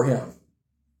looking for him.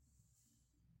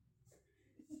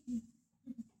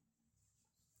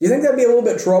 Do you think that'd be a little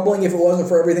bit troubling if it wasn't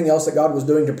for everything else that God was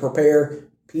doing to prepare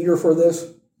Peter for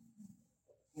this?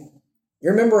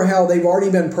 You remember how they've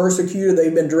already been persecuted,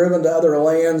 they've been driven to other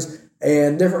lands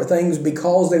and different things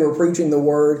because they were preaching the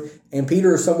word, and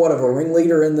Peter is somewhat of a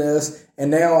ringleader in this, and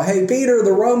now, hey, Peter,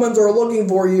 the Romans are looking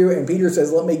for you, and Peter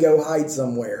says, let me go hide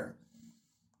somewhere,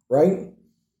 right?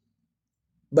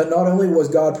 But not only was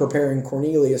God preparing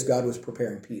Cornelius, God was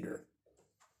preparing Peter.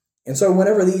 And so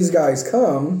whenever these guys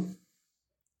come,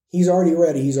 he's already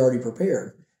ready, he's already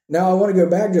prepared. Now I want to go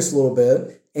back just a little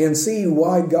bit and see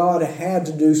why God had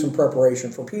to do some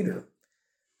preparation for Peter.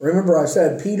 Remember I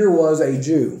said Peter was a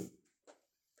Jew.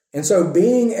 And so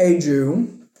being a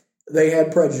Jew, they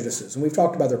had prejudices. And we've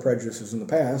talked about their prejudices in the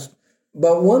past.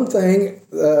 But one thing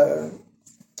that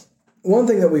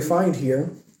we find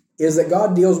here is that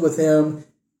God deals with him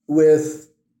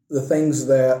with the things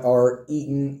that are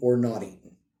eaten or not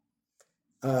eaten.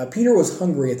 Peter was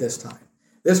hungry at this time.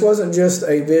 This wasn't just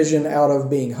a vision out of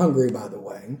being hungry, by the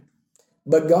way.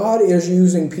 But God is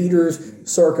using Peter's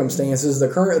circumstances, the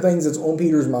current things that's on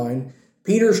Peter's mind.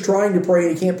 Peter's trying to pray,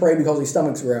 and he can't pray because his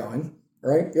stomach's growling,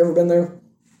 right? You ever been there?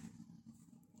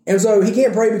 And so he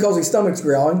can't pray because his stomach's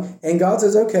growling, and God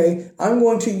says, okay, I'm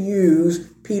going to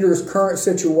use Peter's current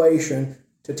situation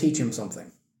to teach him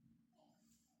something.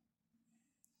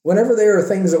 Whenever there are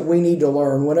things that we need to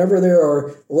learn, whenever there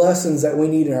are lessons that we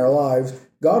need in our lives,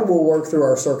 God will work through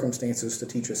our circumstances to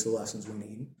teach us the lessons we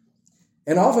need.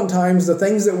 And oftentimes, the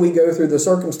things that we go through, the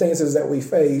circumstances that we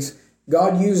face,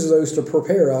 God uses those to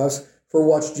prepare us for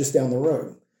what's just down the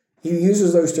road. He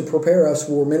uses those to prepare us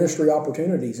for ministry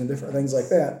opportunities and different things like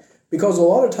that. Because a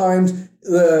lot of times,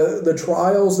 the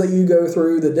trials that you go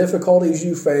through, the difficulties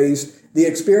you face, the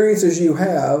experiences you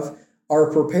have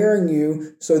are preparing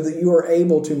you so that you are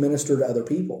able to minister to other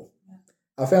people.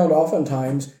 I found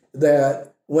oftentimes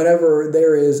that whenever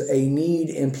there is a need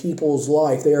in people's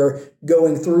life, they are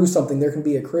going through something, there can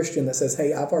be a Christian that says,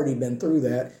 hey, I've already been through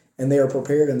that, and they are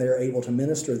prepared and they're able to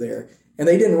minister there. And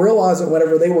they didn't realize that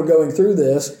whenever they were going through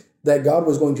this, that God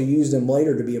was going to use them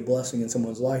later to be a blessing in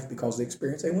someone's life because of the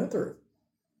experience they went through.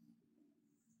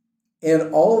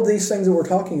 And all of these things that we're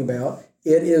talking about,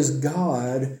 it is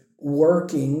God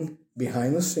working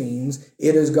behind the scenes.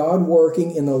 It is God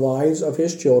working in the lives of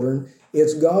his children.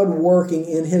 It's God working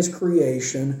in his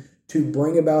creation to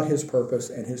bring about his purpose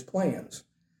and his plans.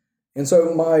 And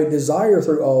so my desire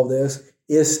through all of this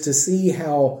is to see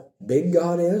how big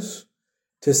God is,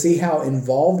 to see how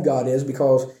involved God is,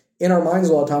 because in our minds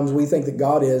a lot of times we think that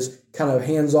God is kind of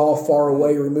hands off, far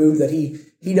away, removed, that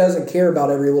he doesn't care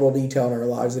about every little detail in our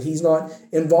lives, that he's not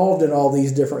involved in all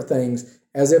these different things,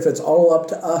 as if it's all up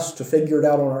to us to figure it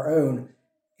out on our own.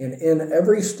 And in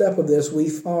every step of this, we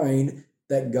find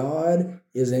that God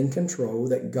is in control,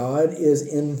 that God is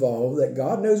involved, that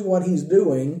God knows what he's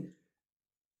doing,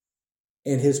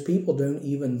 and his people don't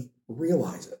even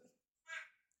realize it.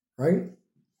 Right?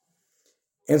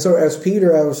 And so as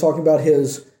Peter, I was talking about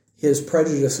his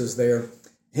prejudices there,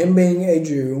 him being a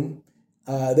Jew,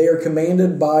 they are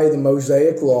commanded by the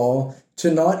Mosaic law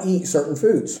to not eat certain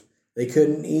foods. They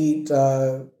couldn't eat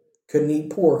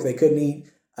pork. They couldn't eat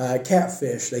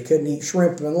catfish. They couldn't eat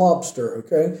shrimp and lobster.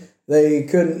 Okay, they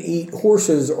couldn't eat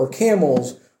horses or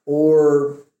camels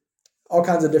or all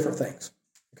kinds of different things.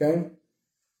 Okay,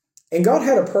 and God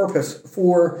had a purpose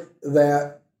for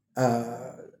that.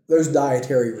 Those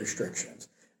dietary restrictions.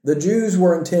 The Jews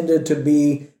were intended to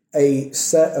be a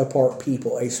set-apart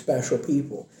people, a special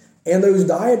people. And those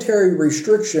dietary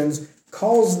restrictions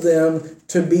caused them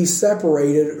to be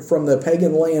separated from the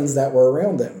pagan lands that were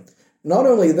around them. Not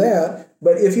only that,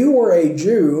 but if you were a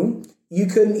Jew, you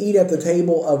couldn't eat at the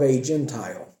table of a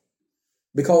Gentile,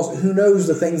 because who knows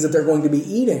the things that they're going to be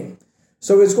eating.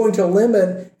 So it's going to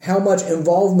limit how much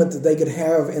involvement that they could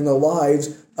have in the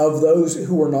lives of those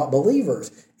who were not believers.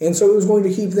 And so it was going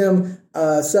to keep them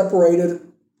separated,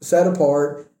 set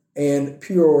apart, and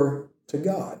pure to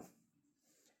God.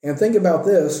 And think about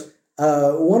this.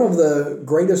 One of the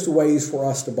greatest ways for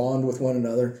us to bond with one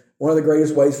another, one of the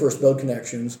greatest ways for us to build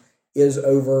connections is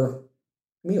over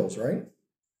meals, right?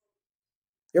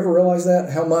 You ever realize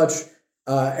that? How much,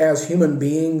 as human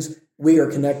beings, we are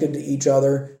connected to each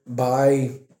other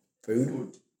by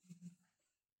food?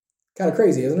 Kind of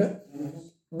crazy, isn't it? Mm-hmm.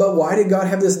 But why did God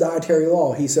have this dietary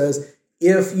law? He says,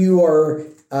 if you are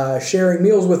sharing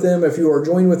meals with them, if you are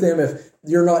joined with them, if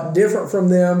you're not different from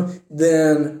them,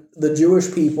 then the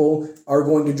Jewish people are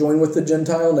going to join with the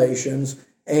Gentile nations,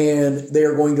 and they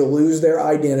are going to lose their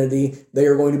identity. They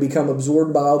are going to become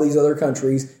absorbed by all these other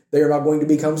countries. They are not going to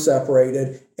become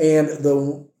separated. And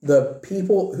the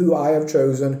people who I have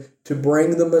chosen to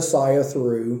bring the Messiah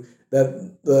through,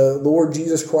 that the Lord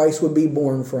Jesus Christ would be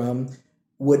born from,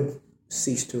 would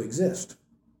cease to exist.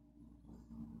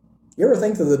 You ever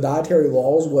think that the dietary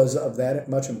laws was of that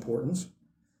much importance?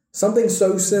 Something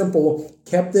so simple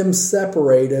kept them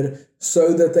separated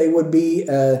so that they would be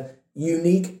a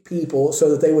unique people, so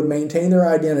that they would maintain their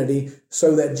identity,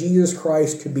 so that Jesus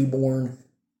Christ could be born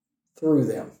through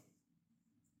them.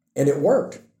 And it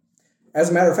worked. As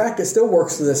a matter of fact, it still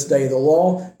works to this day. The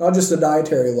law, not just the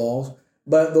dietary laws,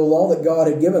 but the law that God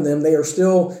had given them, they are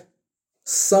still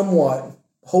somewhat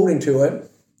holding to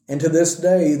it. And to this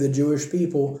day, the Jewish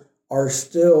people are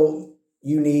still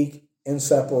unique and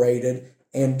separated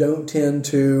and don't tend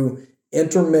to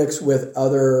intermix with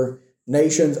other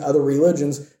nations, other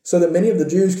religions, so that many of the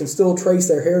Jews can still trace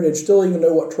their heritage, still even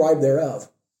know what tribe they're of.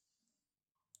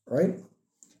 Right?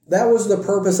 That was the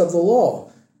purpose of the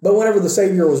law. But whenever the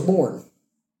Savior was born,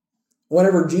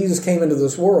 whenever Jesus came into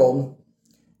this world,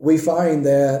 we find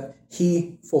that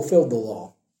he fulfilled the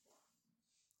law.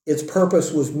 Its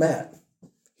purpose was met.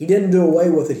 He didn't do away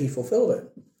with it, he fulfilled it.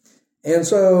 And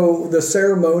so the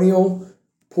ceremonial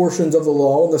portions of the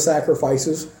law and the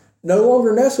sacrifices no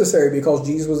longer necessary because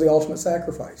Jesus was the ultimate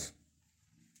sacrifice.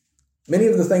 Many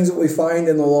of the things that we find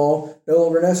in the law no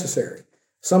longer necessary.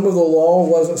 Some of the law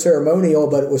wasn't ceremonial,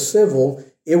 but it was civil.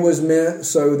 It was meant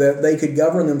so that they could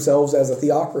govern themselves as a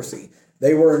theocracy.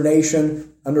 They were a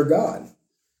nation under God.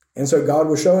 And so God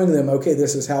was showing them, okay,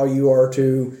 this is how you are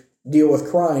to deal with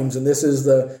crimes, and this is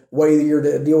the way that you're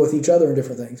to deal with each other and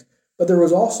different things. But there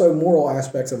was also moral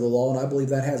aspects of the law, and I believe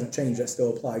that hasn't changed. That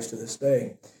still applies to this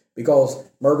day. Because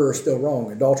murder is still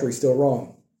wrong. Adultery is still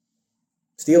wrong.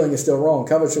 Stealing is still wrong.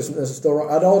 Covetousness is still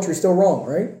wrong. Idolatry is still wrong,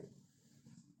 right?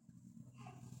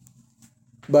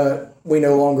 But we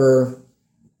no longer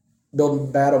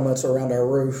build battlements around our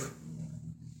roof.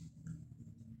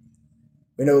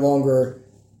 We no longer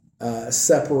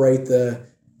separate the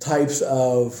types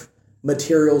of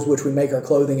materials which we make our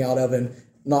clothing out of and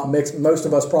not mix. Most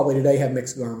of us probably today have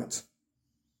mixed garments.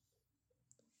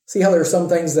 See how there are some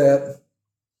things that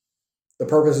the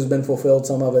purpose has been fulfilled,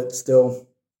 some of it still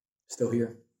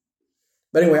here.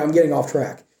 But anyway, I'm getting off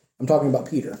track. I'm talking about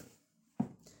Peter.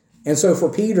 And so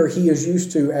for Peter, he is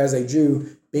used to, as a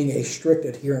Jew, being a strict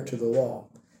adherent to the law.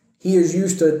 He is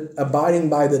used to abiding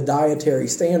by the dietary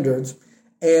standards.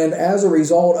 And as a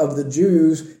result of the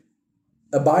Jews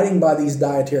abiding by these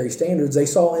dietary standards, they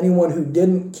saw anyone who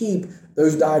didn't keep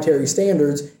those dietary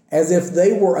standards as if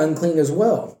they were unclean as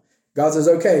well. God says,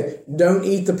 okay, don't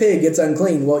eat the pig, it's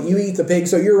unclean. Well, you eat the pig,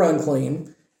 so you're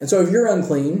unclean. And so if you're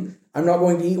unclean, I'm not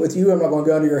going to eat with you, I'm not going to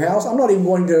go into your house, I'm not even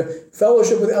going to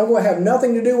fellowship with you, I'm going to have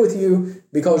nothing to do with you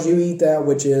because you eat that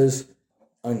which is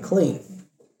unclean.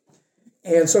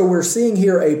 And so we're seeing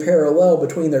here a parallel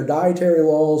between their dietary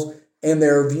laws and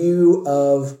their view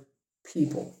of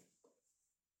people.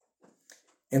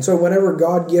 And so whenever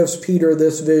God gives Peter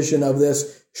this vision of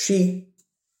this sheet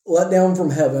let down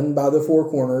from heaven by the four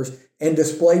corners and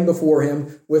displayed before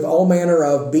him with all manner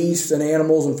of beasts and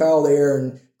animals and fowl of the air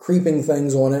and creeping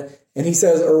things on it, and he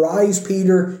says, "Arise,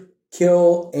 Peter,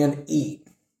 kill and eat."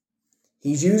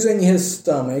 He's using his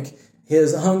stomach,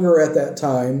 his hunger at that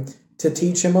time, to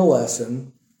teach him a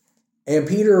lesson. And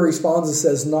Peter responds and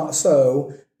says, "Not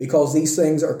so, because these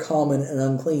things are common and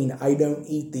unclean. I don't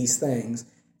eat these things."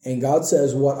 And God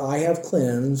says, "What I have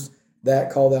cleansed,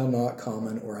 that call thou not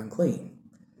common or unclean."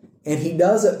 And he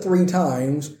does it 3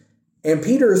 times, and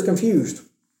Peter is confused.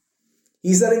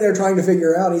 He's sitting there trying to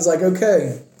figure out. He's like,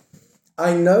 okay,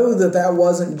 I know that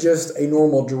wasn't just a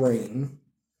normal dream.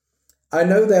 I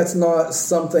know that's not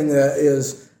something that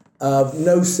is of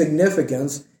no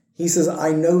significance. He says,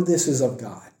 I know this is of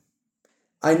God.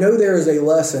 I know there is a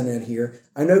lesson in here.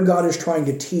 I know God is trying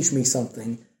to teach me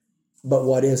something, but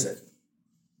what is it?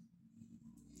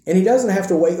 And he doesn't have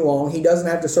to wait long. He doesn't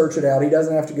have to search it out. He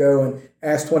doesn't have to go and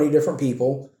ask 20 different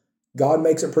people. God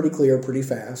makes it pretty clear, pretty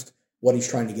fast, what he's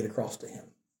trying to get across to him.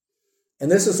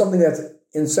 And this is something that's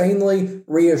insanely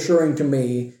reassuring to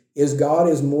me, is God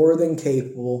is more than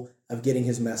capable of getting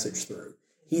his message through.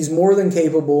 He's more than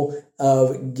capable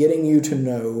of getting you to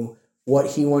know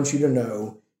what he wants you to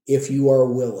know if you are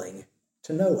willing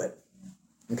to know it.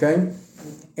 Okay?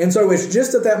 And so it's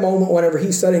just at that moment, whenever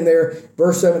he's sitting there,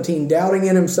 verse 17, doubting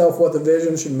in himself what the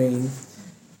vision should mean,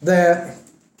 that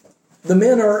the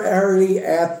men are already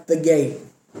at the gate.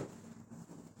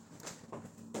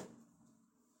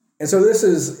 And so this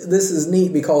is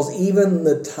neat, because even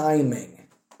the timing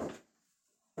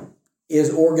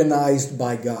is organized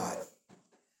by God.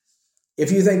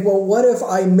 If you think, well, what if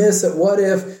I miss it? What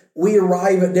if we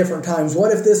arrive at different times?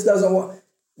 What if this doesn't work?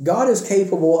 God is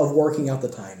capable of working out the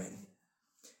timing.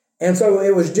 And so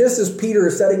it was just as Peter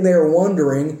is sitting there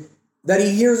wondering that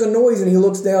he hears a noise, and he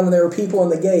looks down, and there are people in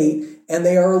the gate, and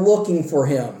they are looking for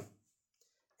him.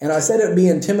 And I said it would be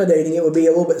intimidating. It would be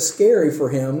a little bit scary for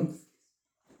him.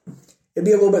 It'd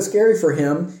be a little bit scary for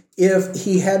him if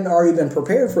he hadn't already been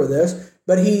prepared for this.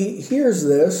 But he hears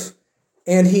this,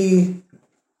 and he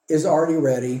is already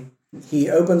ready. He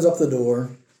opens up the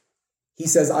door. He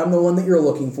says, I'm the one that you're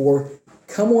looking for.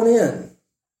 Come on in.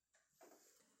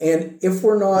 And if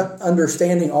we're not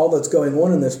understanding all that's going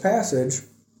on in this passage,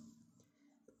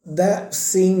 that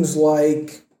seems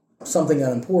like something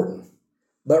unimportant.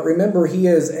 But remember, he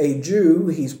is a Jew.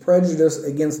 He's prejudiced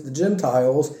against the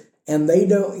Gentiles, and they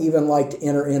don't even like to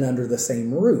enter in under the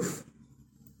same roof.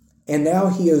 And now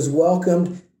he has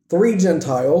welcomed 3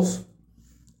 Gentiles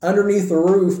underneath the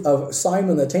roof of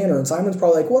Simon the tanner. And Simon's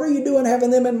probably like, what are you doing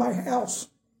having them in my house?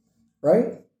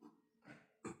 Right?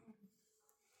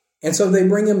 And so they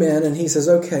bring him in, and he says,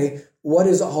 okay, what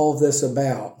is all of this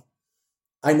about?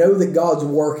 I know that God's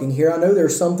working here. I know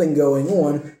there's something going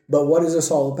on, but what is this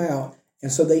all about?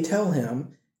 And so they tell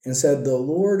him and said, the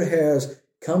Lord has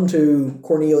come to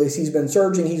Cornelius. He's been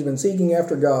searching. He's been seeking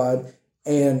after God,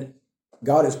 and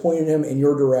God has pointed him in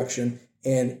your direction.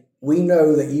 And we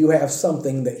know that you have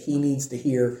something that he needs to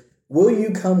hear. Will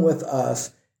you come with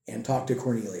us and talk to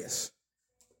Cornelius?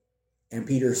 And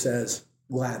Peter says,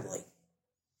 gladly.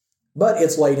 But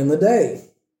it's late in the day.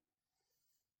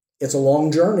 It's a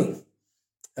long journey.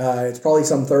 It's probably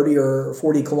some 30 or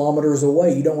 40 kilometers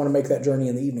away. You don't want to make that journey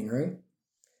in the evening, right?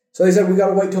 So they said, we got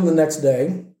to wait till the next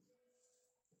day.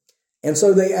 And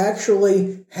so they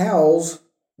actually house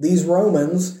these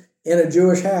Romans in a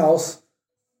Jewish house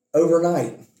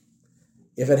overnight.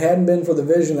 If it hadn't been for the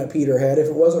vision that Peter had, if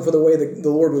it wasn't for the way that the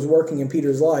Lord was working in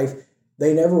Peter's life,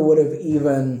 they never would have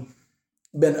even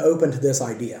been open to this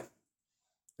idea.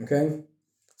 Okay?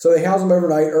 So they house them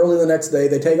overnight. Early the next day,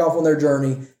 they take off on their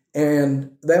journey.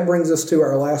 And that brings us to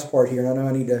our last part here. And I know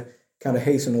I need to kind of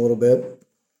hasten a little bit.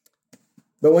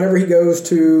 But whenever he goes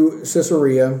to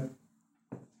Caesarea,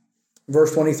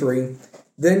 verse 23,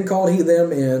 then called he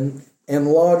them in and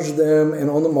lodged them. And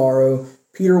on the morrow,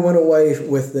 Peter went away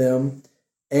with them.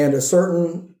 And a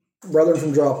certain brethren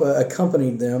from Joppa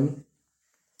accompanied them.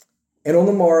 And on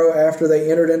the morrow, after they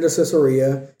entered into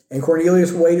Caesarea, and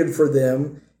Cornelius waited for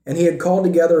them, and he had called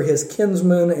together his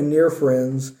kinsmen and near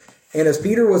friends. And as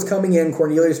Peter was coming in,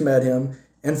 Cornelius met him,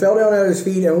 and fell down at his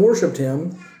feet and worshipped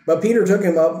him. But Peter took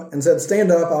him up and said,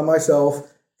 stand up, I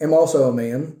myself am also a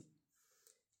man.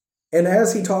 And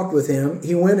as he talked with him,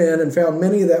 he went in and found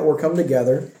many that were come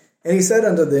together. And he said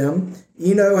unto them,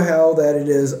 ye know how that it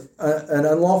is an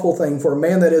unlawful thing for a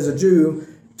man that is a Jew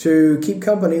to keep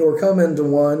company or come into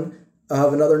one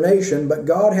of another nation, but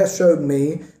God hath showed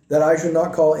me that I should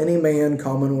not call any man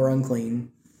common or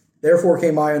unclean. Therefore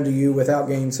came I unto you without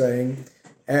gainsaying,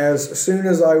 as soon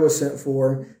as I was sent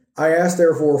for. I asked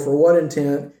therefore for what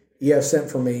intent ye have sent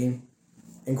for me.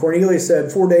 And Cornelius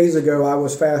said, 4 days ago I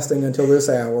was fasting until this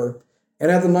hour, and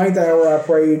at the 9th hour I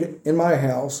prayed in my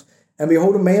house. And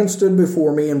behold, a man stood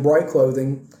before me in bright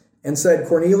clothing, and said,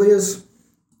 Cornelius,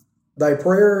 thy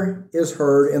prayer is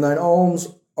heard, and thine alms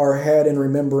are had in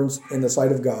remembrance in the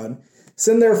sight of God.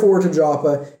 Send therefore to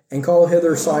Joppa, and call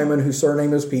hither Simon, whose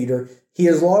surname is Peter. He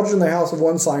is lodged in the house of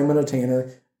one Simon, a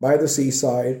tanner, by the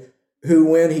seaside, who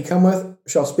when he cometh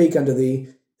shall speak unto thee.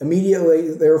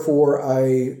 Immediately therefore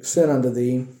I sent unto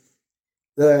thee,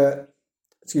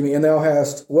 and thou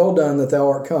hast well done that thou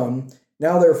art come.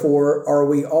 Now therefore are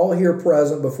we all here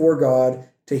present before God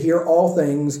to hear all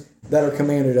things that are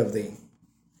commanded of thee.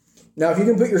 Now if you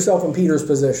can put yourself in Peter's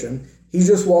position, he's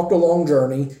just walked a long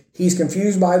journey. He's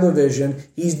confused by the vision.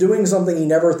 He's doing something he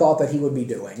never thought that he would be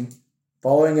doing.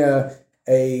 Following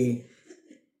a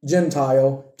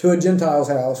Gentile to a Gentile's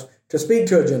house to speak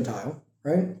to a Gentile,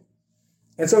 right?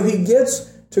 And so he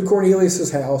gets to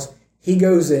Cornelius' house. He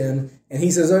goes in and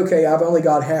he says, okay, I've only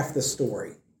got half the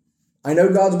story. I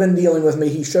know God's been dealing with me.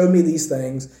 He showed me these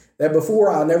things that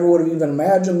before I never would have even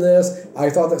imagined this. I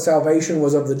thought that salvation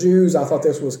was of the Jews. I thought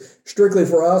this was strictly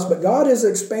for us. But God is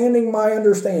expanding my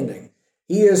understanding.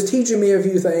 He is teaching me a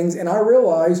few things, and I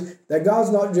realize that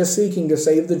God's not just seeking to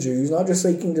save the Jews, not just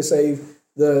seeking to save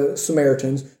the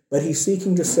Samaritans, but he's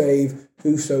seeking to save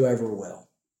whosoever will.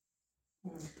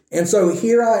 And so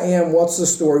here I am. What's the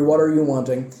story? What are you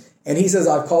wanting? And he says,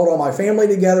 I've called all my family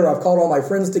together. I've called all my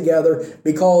friends together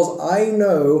because I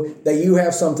know that you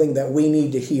have something that we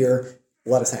need to hear.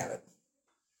 Let us have it.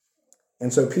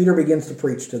 And so Peter begins to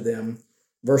preach to them.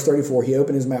 Verse 34, he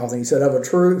opened his mouth and he said, of a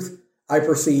truth, I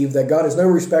perceive that God is no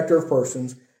respecter of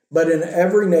persons, but in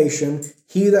every nation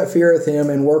he that feareth him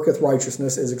and worketh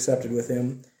righteousness is accepted with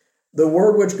him. The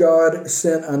word which God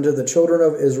sent unto the children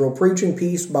of Israel, preaching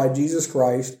peace by Jesus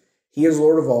Christ, he is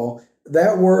Lord of all.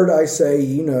 That word I say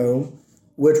ye know,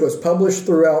 which was published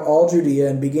throughout all Judea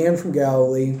and began from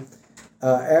Galilee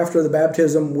after the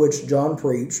baptism which John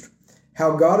preached,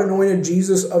 how God anointed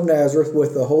Jesus of Nazareth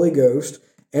with the Holy Ghost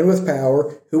and with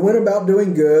power, who went about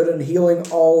doing good and healing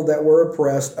all that were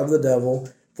oppressed of the devil,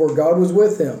 for God was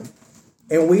with him.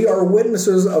 And we are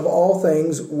witnesses of all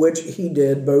things which he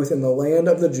did, both in the land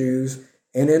of the Jews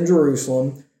and in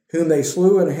Jerusalem, whom they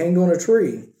slew and hanged on a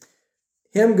tree.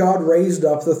 Him God raised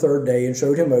up the third day and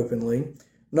showed him openly,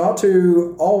 not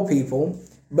to all people,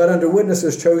 but unto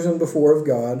witnesses chosen before of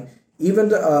God, even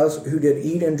to us who did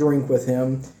eat and drink with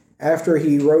him after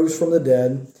he rose from the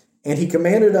dead. And he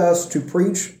commanded us to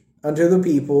preach unto the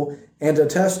people and to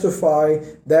testify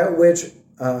that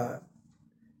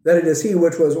it is he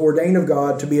which was ordained of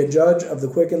God to be a judge of the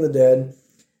quick and the dead.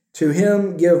 To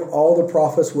him give all the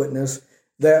prophets witness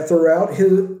that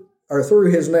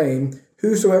through his name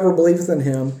whosoever believeth in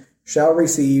him shall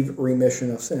receive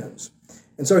remission of sins.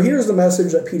 And so here's the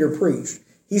message that Peter preached.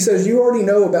 He says, you already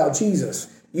know about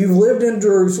Jesus. You've lived in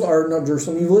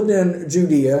you've lived in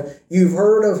Judea. You've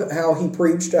heard of how he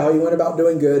preached, how he went about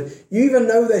doing good. You even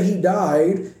know that he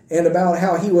died and about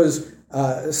how he was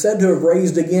said to have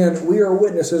raised again. We are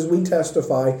witnesses. We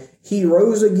testify. He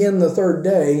rose again the third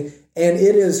day, and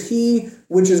it is he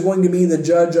which is going to be the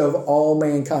judge of all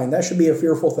mankind. That should be a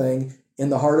fearful thing in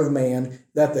the heart of man,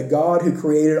 that the God who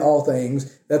created all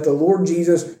things, that the Lord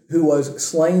Jesus, who was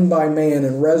slain by man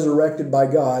and resurrected by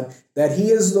God, that he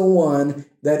is the one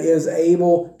that is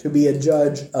able to be a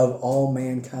judge of all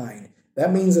mankind.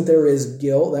 That means that there is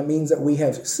guilt. That means that we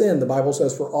have sinned. The Bible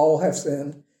says, for all have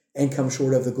sinned and come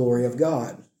short of the glory of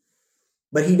God.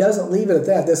 But he doesn't leave it at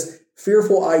that. This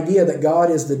fearful idea that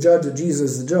God is the judge, that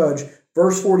Jesus is the judge.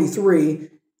 Verse 43,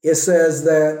 it says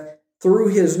that through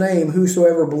his name,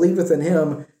 whosoever believeth in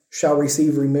him shall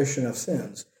receive remission of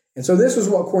sins. And so this is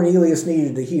what Cornelius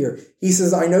needed to hear. He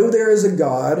says, I know there is a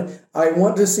God. I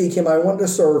want to seek him. I want to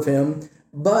serve him.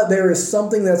 But there is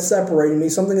something that's separating me,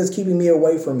 something that's keeping me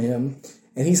away from him.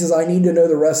 And he says, I need to know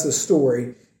the rest of the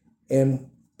story. And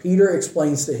Peter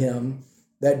explains to him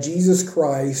that Jesus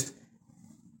Christ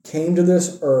came to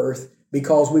this earth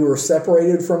because we were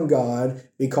separated from God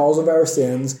because of our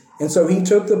sins. And so he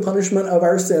took the punishment of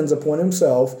our sins upon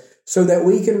himself so that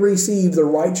we can receive the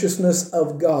righteousness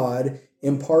of God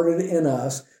imparted in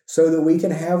us, so that we can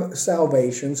have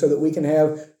salvation, so that we can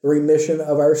have the remission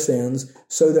of our sins,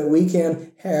 so that we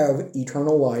can have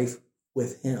eternal life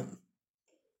with him.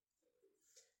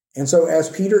 And so as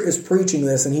Peter is preaching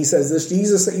this, and he says, this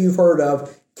Jesus that you've heard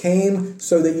of came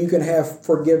so that you can have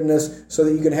forgiveness, so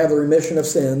that you can have the remission of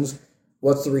sins.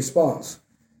 What's the response?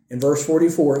 In verse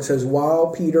 44, it says,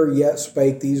 while Peter yet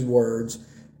spake these words,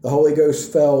 the Holy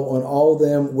Ghost fell on all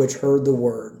them which heard the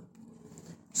word.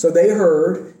 So they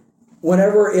heard,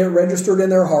 whenever it registered in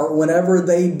their heart, whenever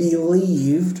they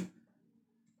believed,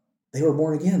 they were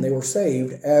born again. They were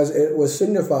saved, as it was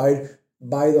signified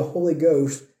by the Holy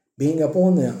Ghost being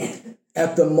upon them.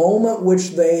 At the moment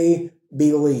which they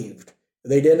believed.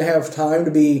 They didn't have time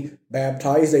to be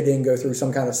baptized. They didn't go through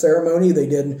some kind of ceremony. They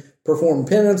didn't perform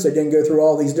penance. They didn't go through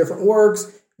all these different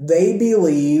works. They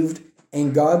believed,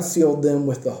 and God sealed them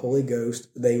with the Holy Ghost.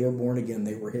 They were born again.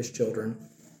 They were his children.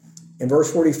 In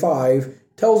verse 45,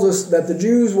 tells us that the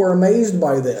Jews were amazed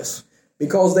by this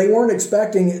because they weren't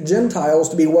expecting Gentiles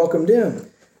to be welcomed in.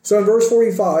 So in verse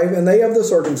 45, and they of the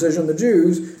circumcision, the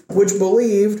Jews, which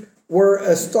believed, were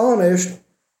astonished,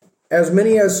 as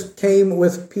many as came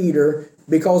with Peter,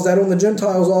 because that on the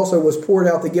Gentiles also was poured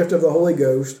out the gift of the Holy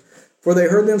Ghost. For they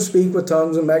heard them speak with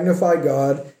tongues and magnify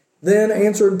God. Then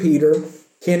answered Peter,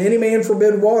 can any man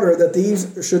forbid water that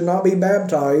these should not be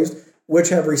baptized, which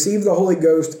have received the Holy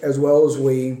Ghost as well as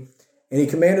we? And he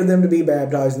commanded them to be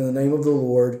baptized in the name of the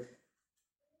Lord.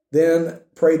 Then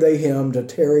prayed they him to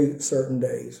tarry certain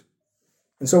days.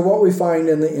 And so what we find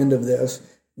in the end of this,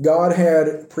 God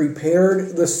had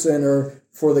prepared the sinner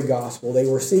for the gospel. They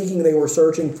were seeking, they were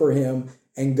searching for him,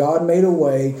 and God made a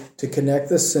way to connect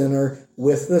the sinner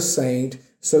with the saint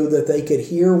so that they could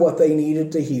hear what they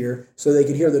needed to hear, so they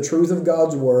could hear the truth of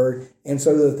God's word, and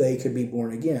so that they could be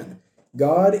born again.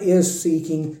 God is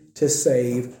seeking to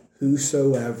save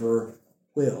whosoever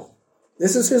will.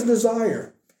 This is his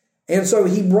desire. And so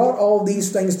he brought all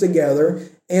these things together,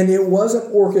 and it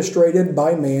wasn't orchestrated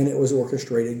by man, it was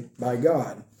orchestrated by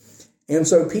God. And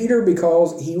so Peter,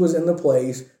 because he was in the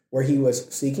place where he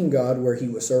was seeking God, where he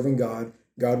was serving God,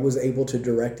 God was able to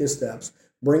direct his steps,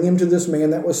 bring him to this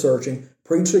man that was searching,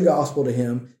 preach the gospel to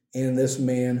him, and this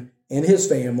man and his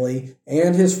family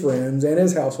and his friends and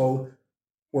his household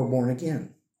were born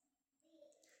again.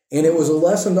 And it was a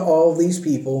lesson to all of these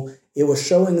people. It was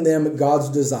showing them God's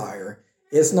desire.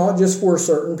 It's not just for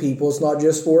certain people. It's not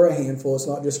just for a handful. It's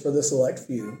not just for the select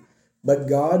few. But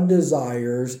God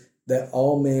desires that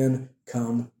all men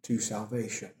come to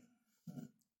salvation.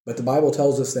 But the Bible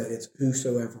tells us that it's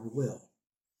whosoever will.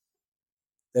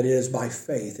 That it is by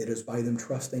faith. It is by them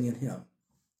trusting in him.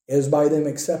 It is by them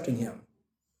accepting him.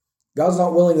 God's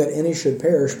not willing that any should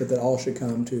perish, but that all should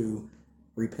come to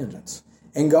repentance.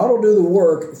 And God will do the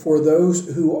work for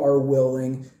those who are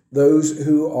willing, those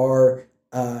who are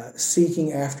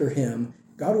seeking after him.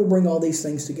 God will bring all these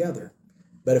things together.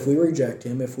 But if we reject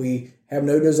him, if we have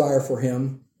no desire for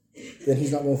him, then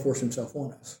he's not going to force himself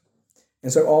on us.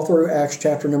 And so all through Acts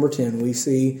chapter number 10, we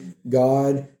see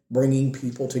God bringing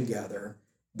people together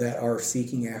that are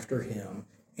seeking after him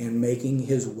and making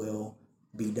his will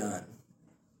be done.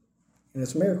 And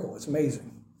it's a miracle. It's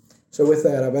amazing. So with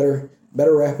that, I better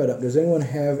wrap it up. Does anyone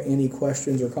have any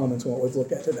questions or comments on what we've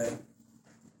looked at today?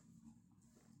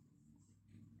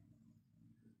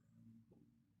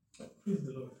 Praise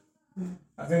the Lord.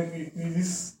 I think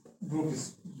this book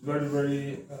is very,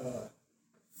 very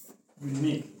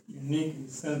unique. Unique in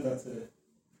the sense that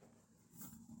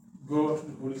God,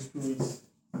 the Holy Spirit,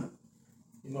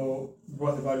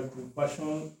 brought about the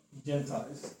conversion of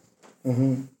Gentiles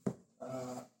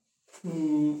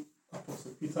through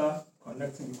Apostle Peter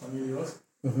connecting with Cornelius.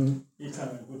 Each time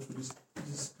I go through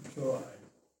this scripture,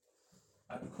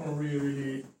 I become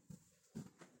really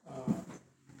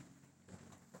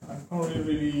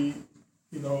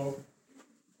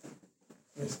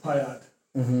inspired.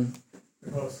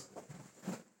 Because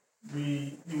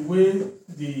the way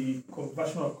the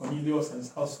conversion of Cornelius and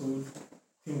his household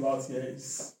came about here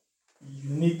is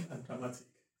unique and dramatic.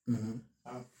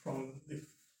 From the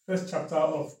first chapter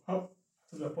of Acts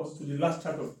of the Apostles to the last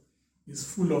chapter is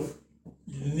full of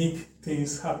unique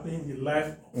things happening in the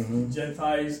life of the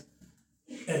Gentiles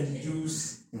and the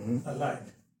Jews alike.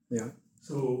 Yeah.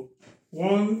 So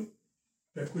one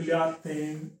peculiar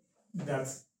thing that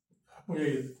happened here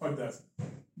is the fact that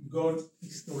God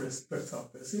is no respecter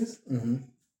of persons,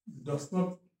 does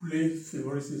not play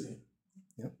favoritism.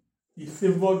 Yep. He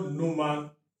favored no man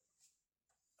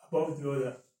above the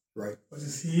other. Right. But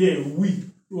it's here we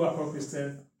who are called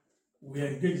Christians, we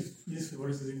engage in this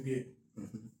favoritism game.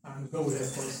 And God will help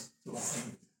us to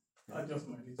overcome it. That's just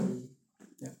my little.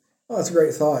 Yeah. Well, that's a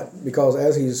great thought, because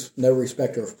as he's no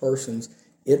respecter of persons,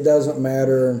 it doesn't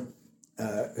matter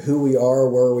who we are,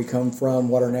 where we come from,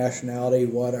 what our nationality,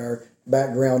 what our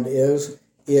background is.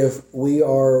 If we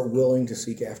are willing to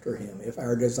seek after him, if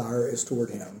our desire is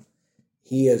toward him,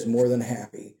 he is more than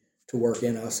happy to work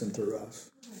in us and through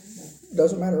us. It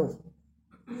doesn't matter.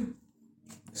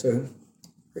 So,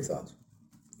 great thoughts.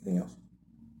 Anything else?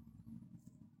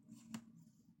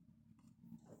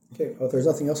 Okay, well, if there's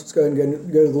nothing else, let's go ahead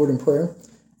and go to the Lord in prayer,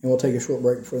 and we'll take a short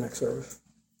break before the next service.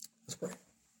 Let's pray.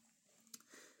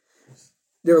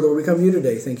 Dear Lord, we come to you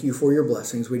today. Thank you for your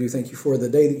blessings. We do thank you for the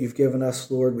day that you've given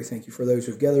us, Lord. We thank you for those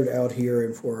who've gathered out here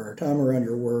and for our time around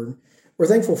your word. We're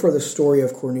thankful for the story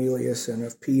of Cornelius and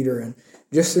of Peter, and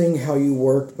just seeing how you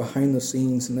worked behind the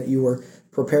scenes and that you were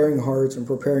preparing hearts and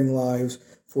preparing lives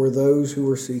for those who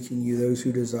were seeking you, those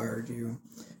who desired you.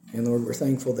 And Lord, we're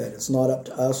thankful that it's not up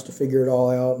to us to figure it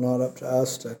all out, not up to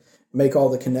us to make all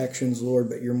the connections, Lord,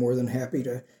 but you're more than happy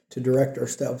to direct our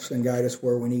steps and guide us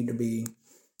where we need to be.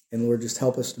 And Lord, just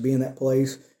help us to be in that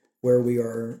place where we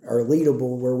are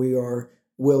leadable, where we are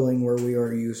willing, where we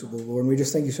are usable. Lord, and we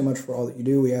just thank you so much for all that you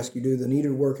do. We ask you to do the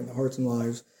needed work in the hearts and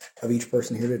lives of each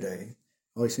person here today.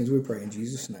 All these things we pray in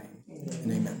Jesus' name.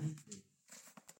 And amen.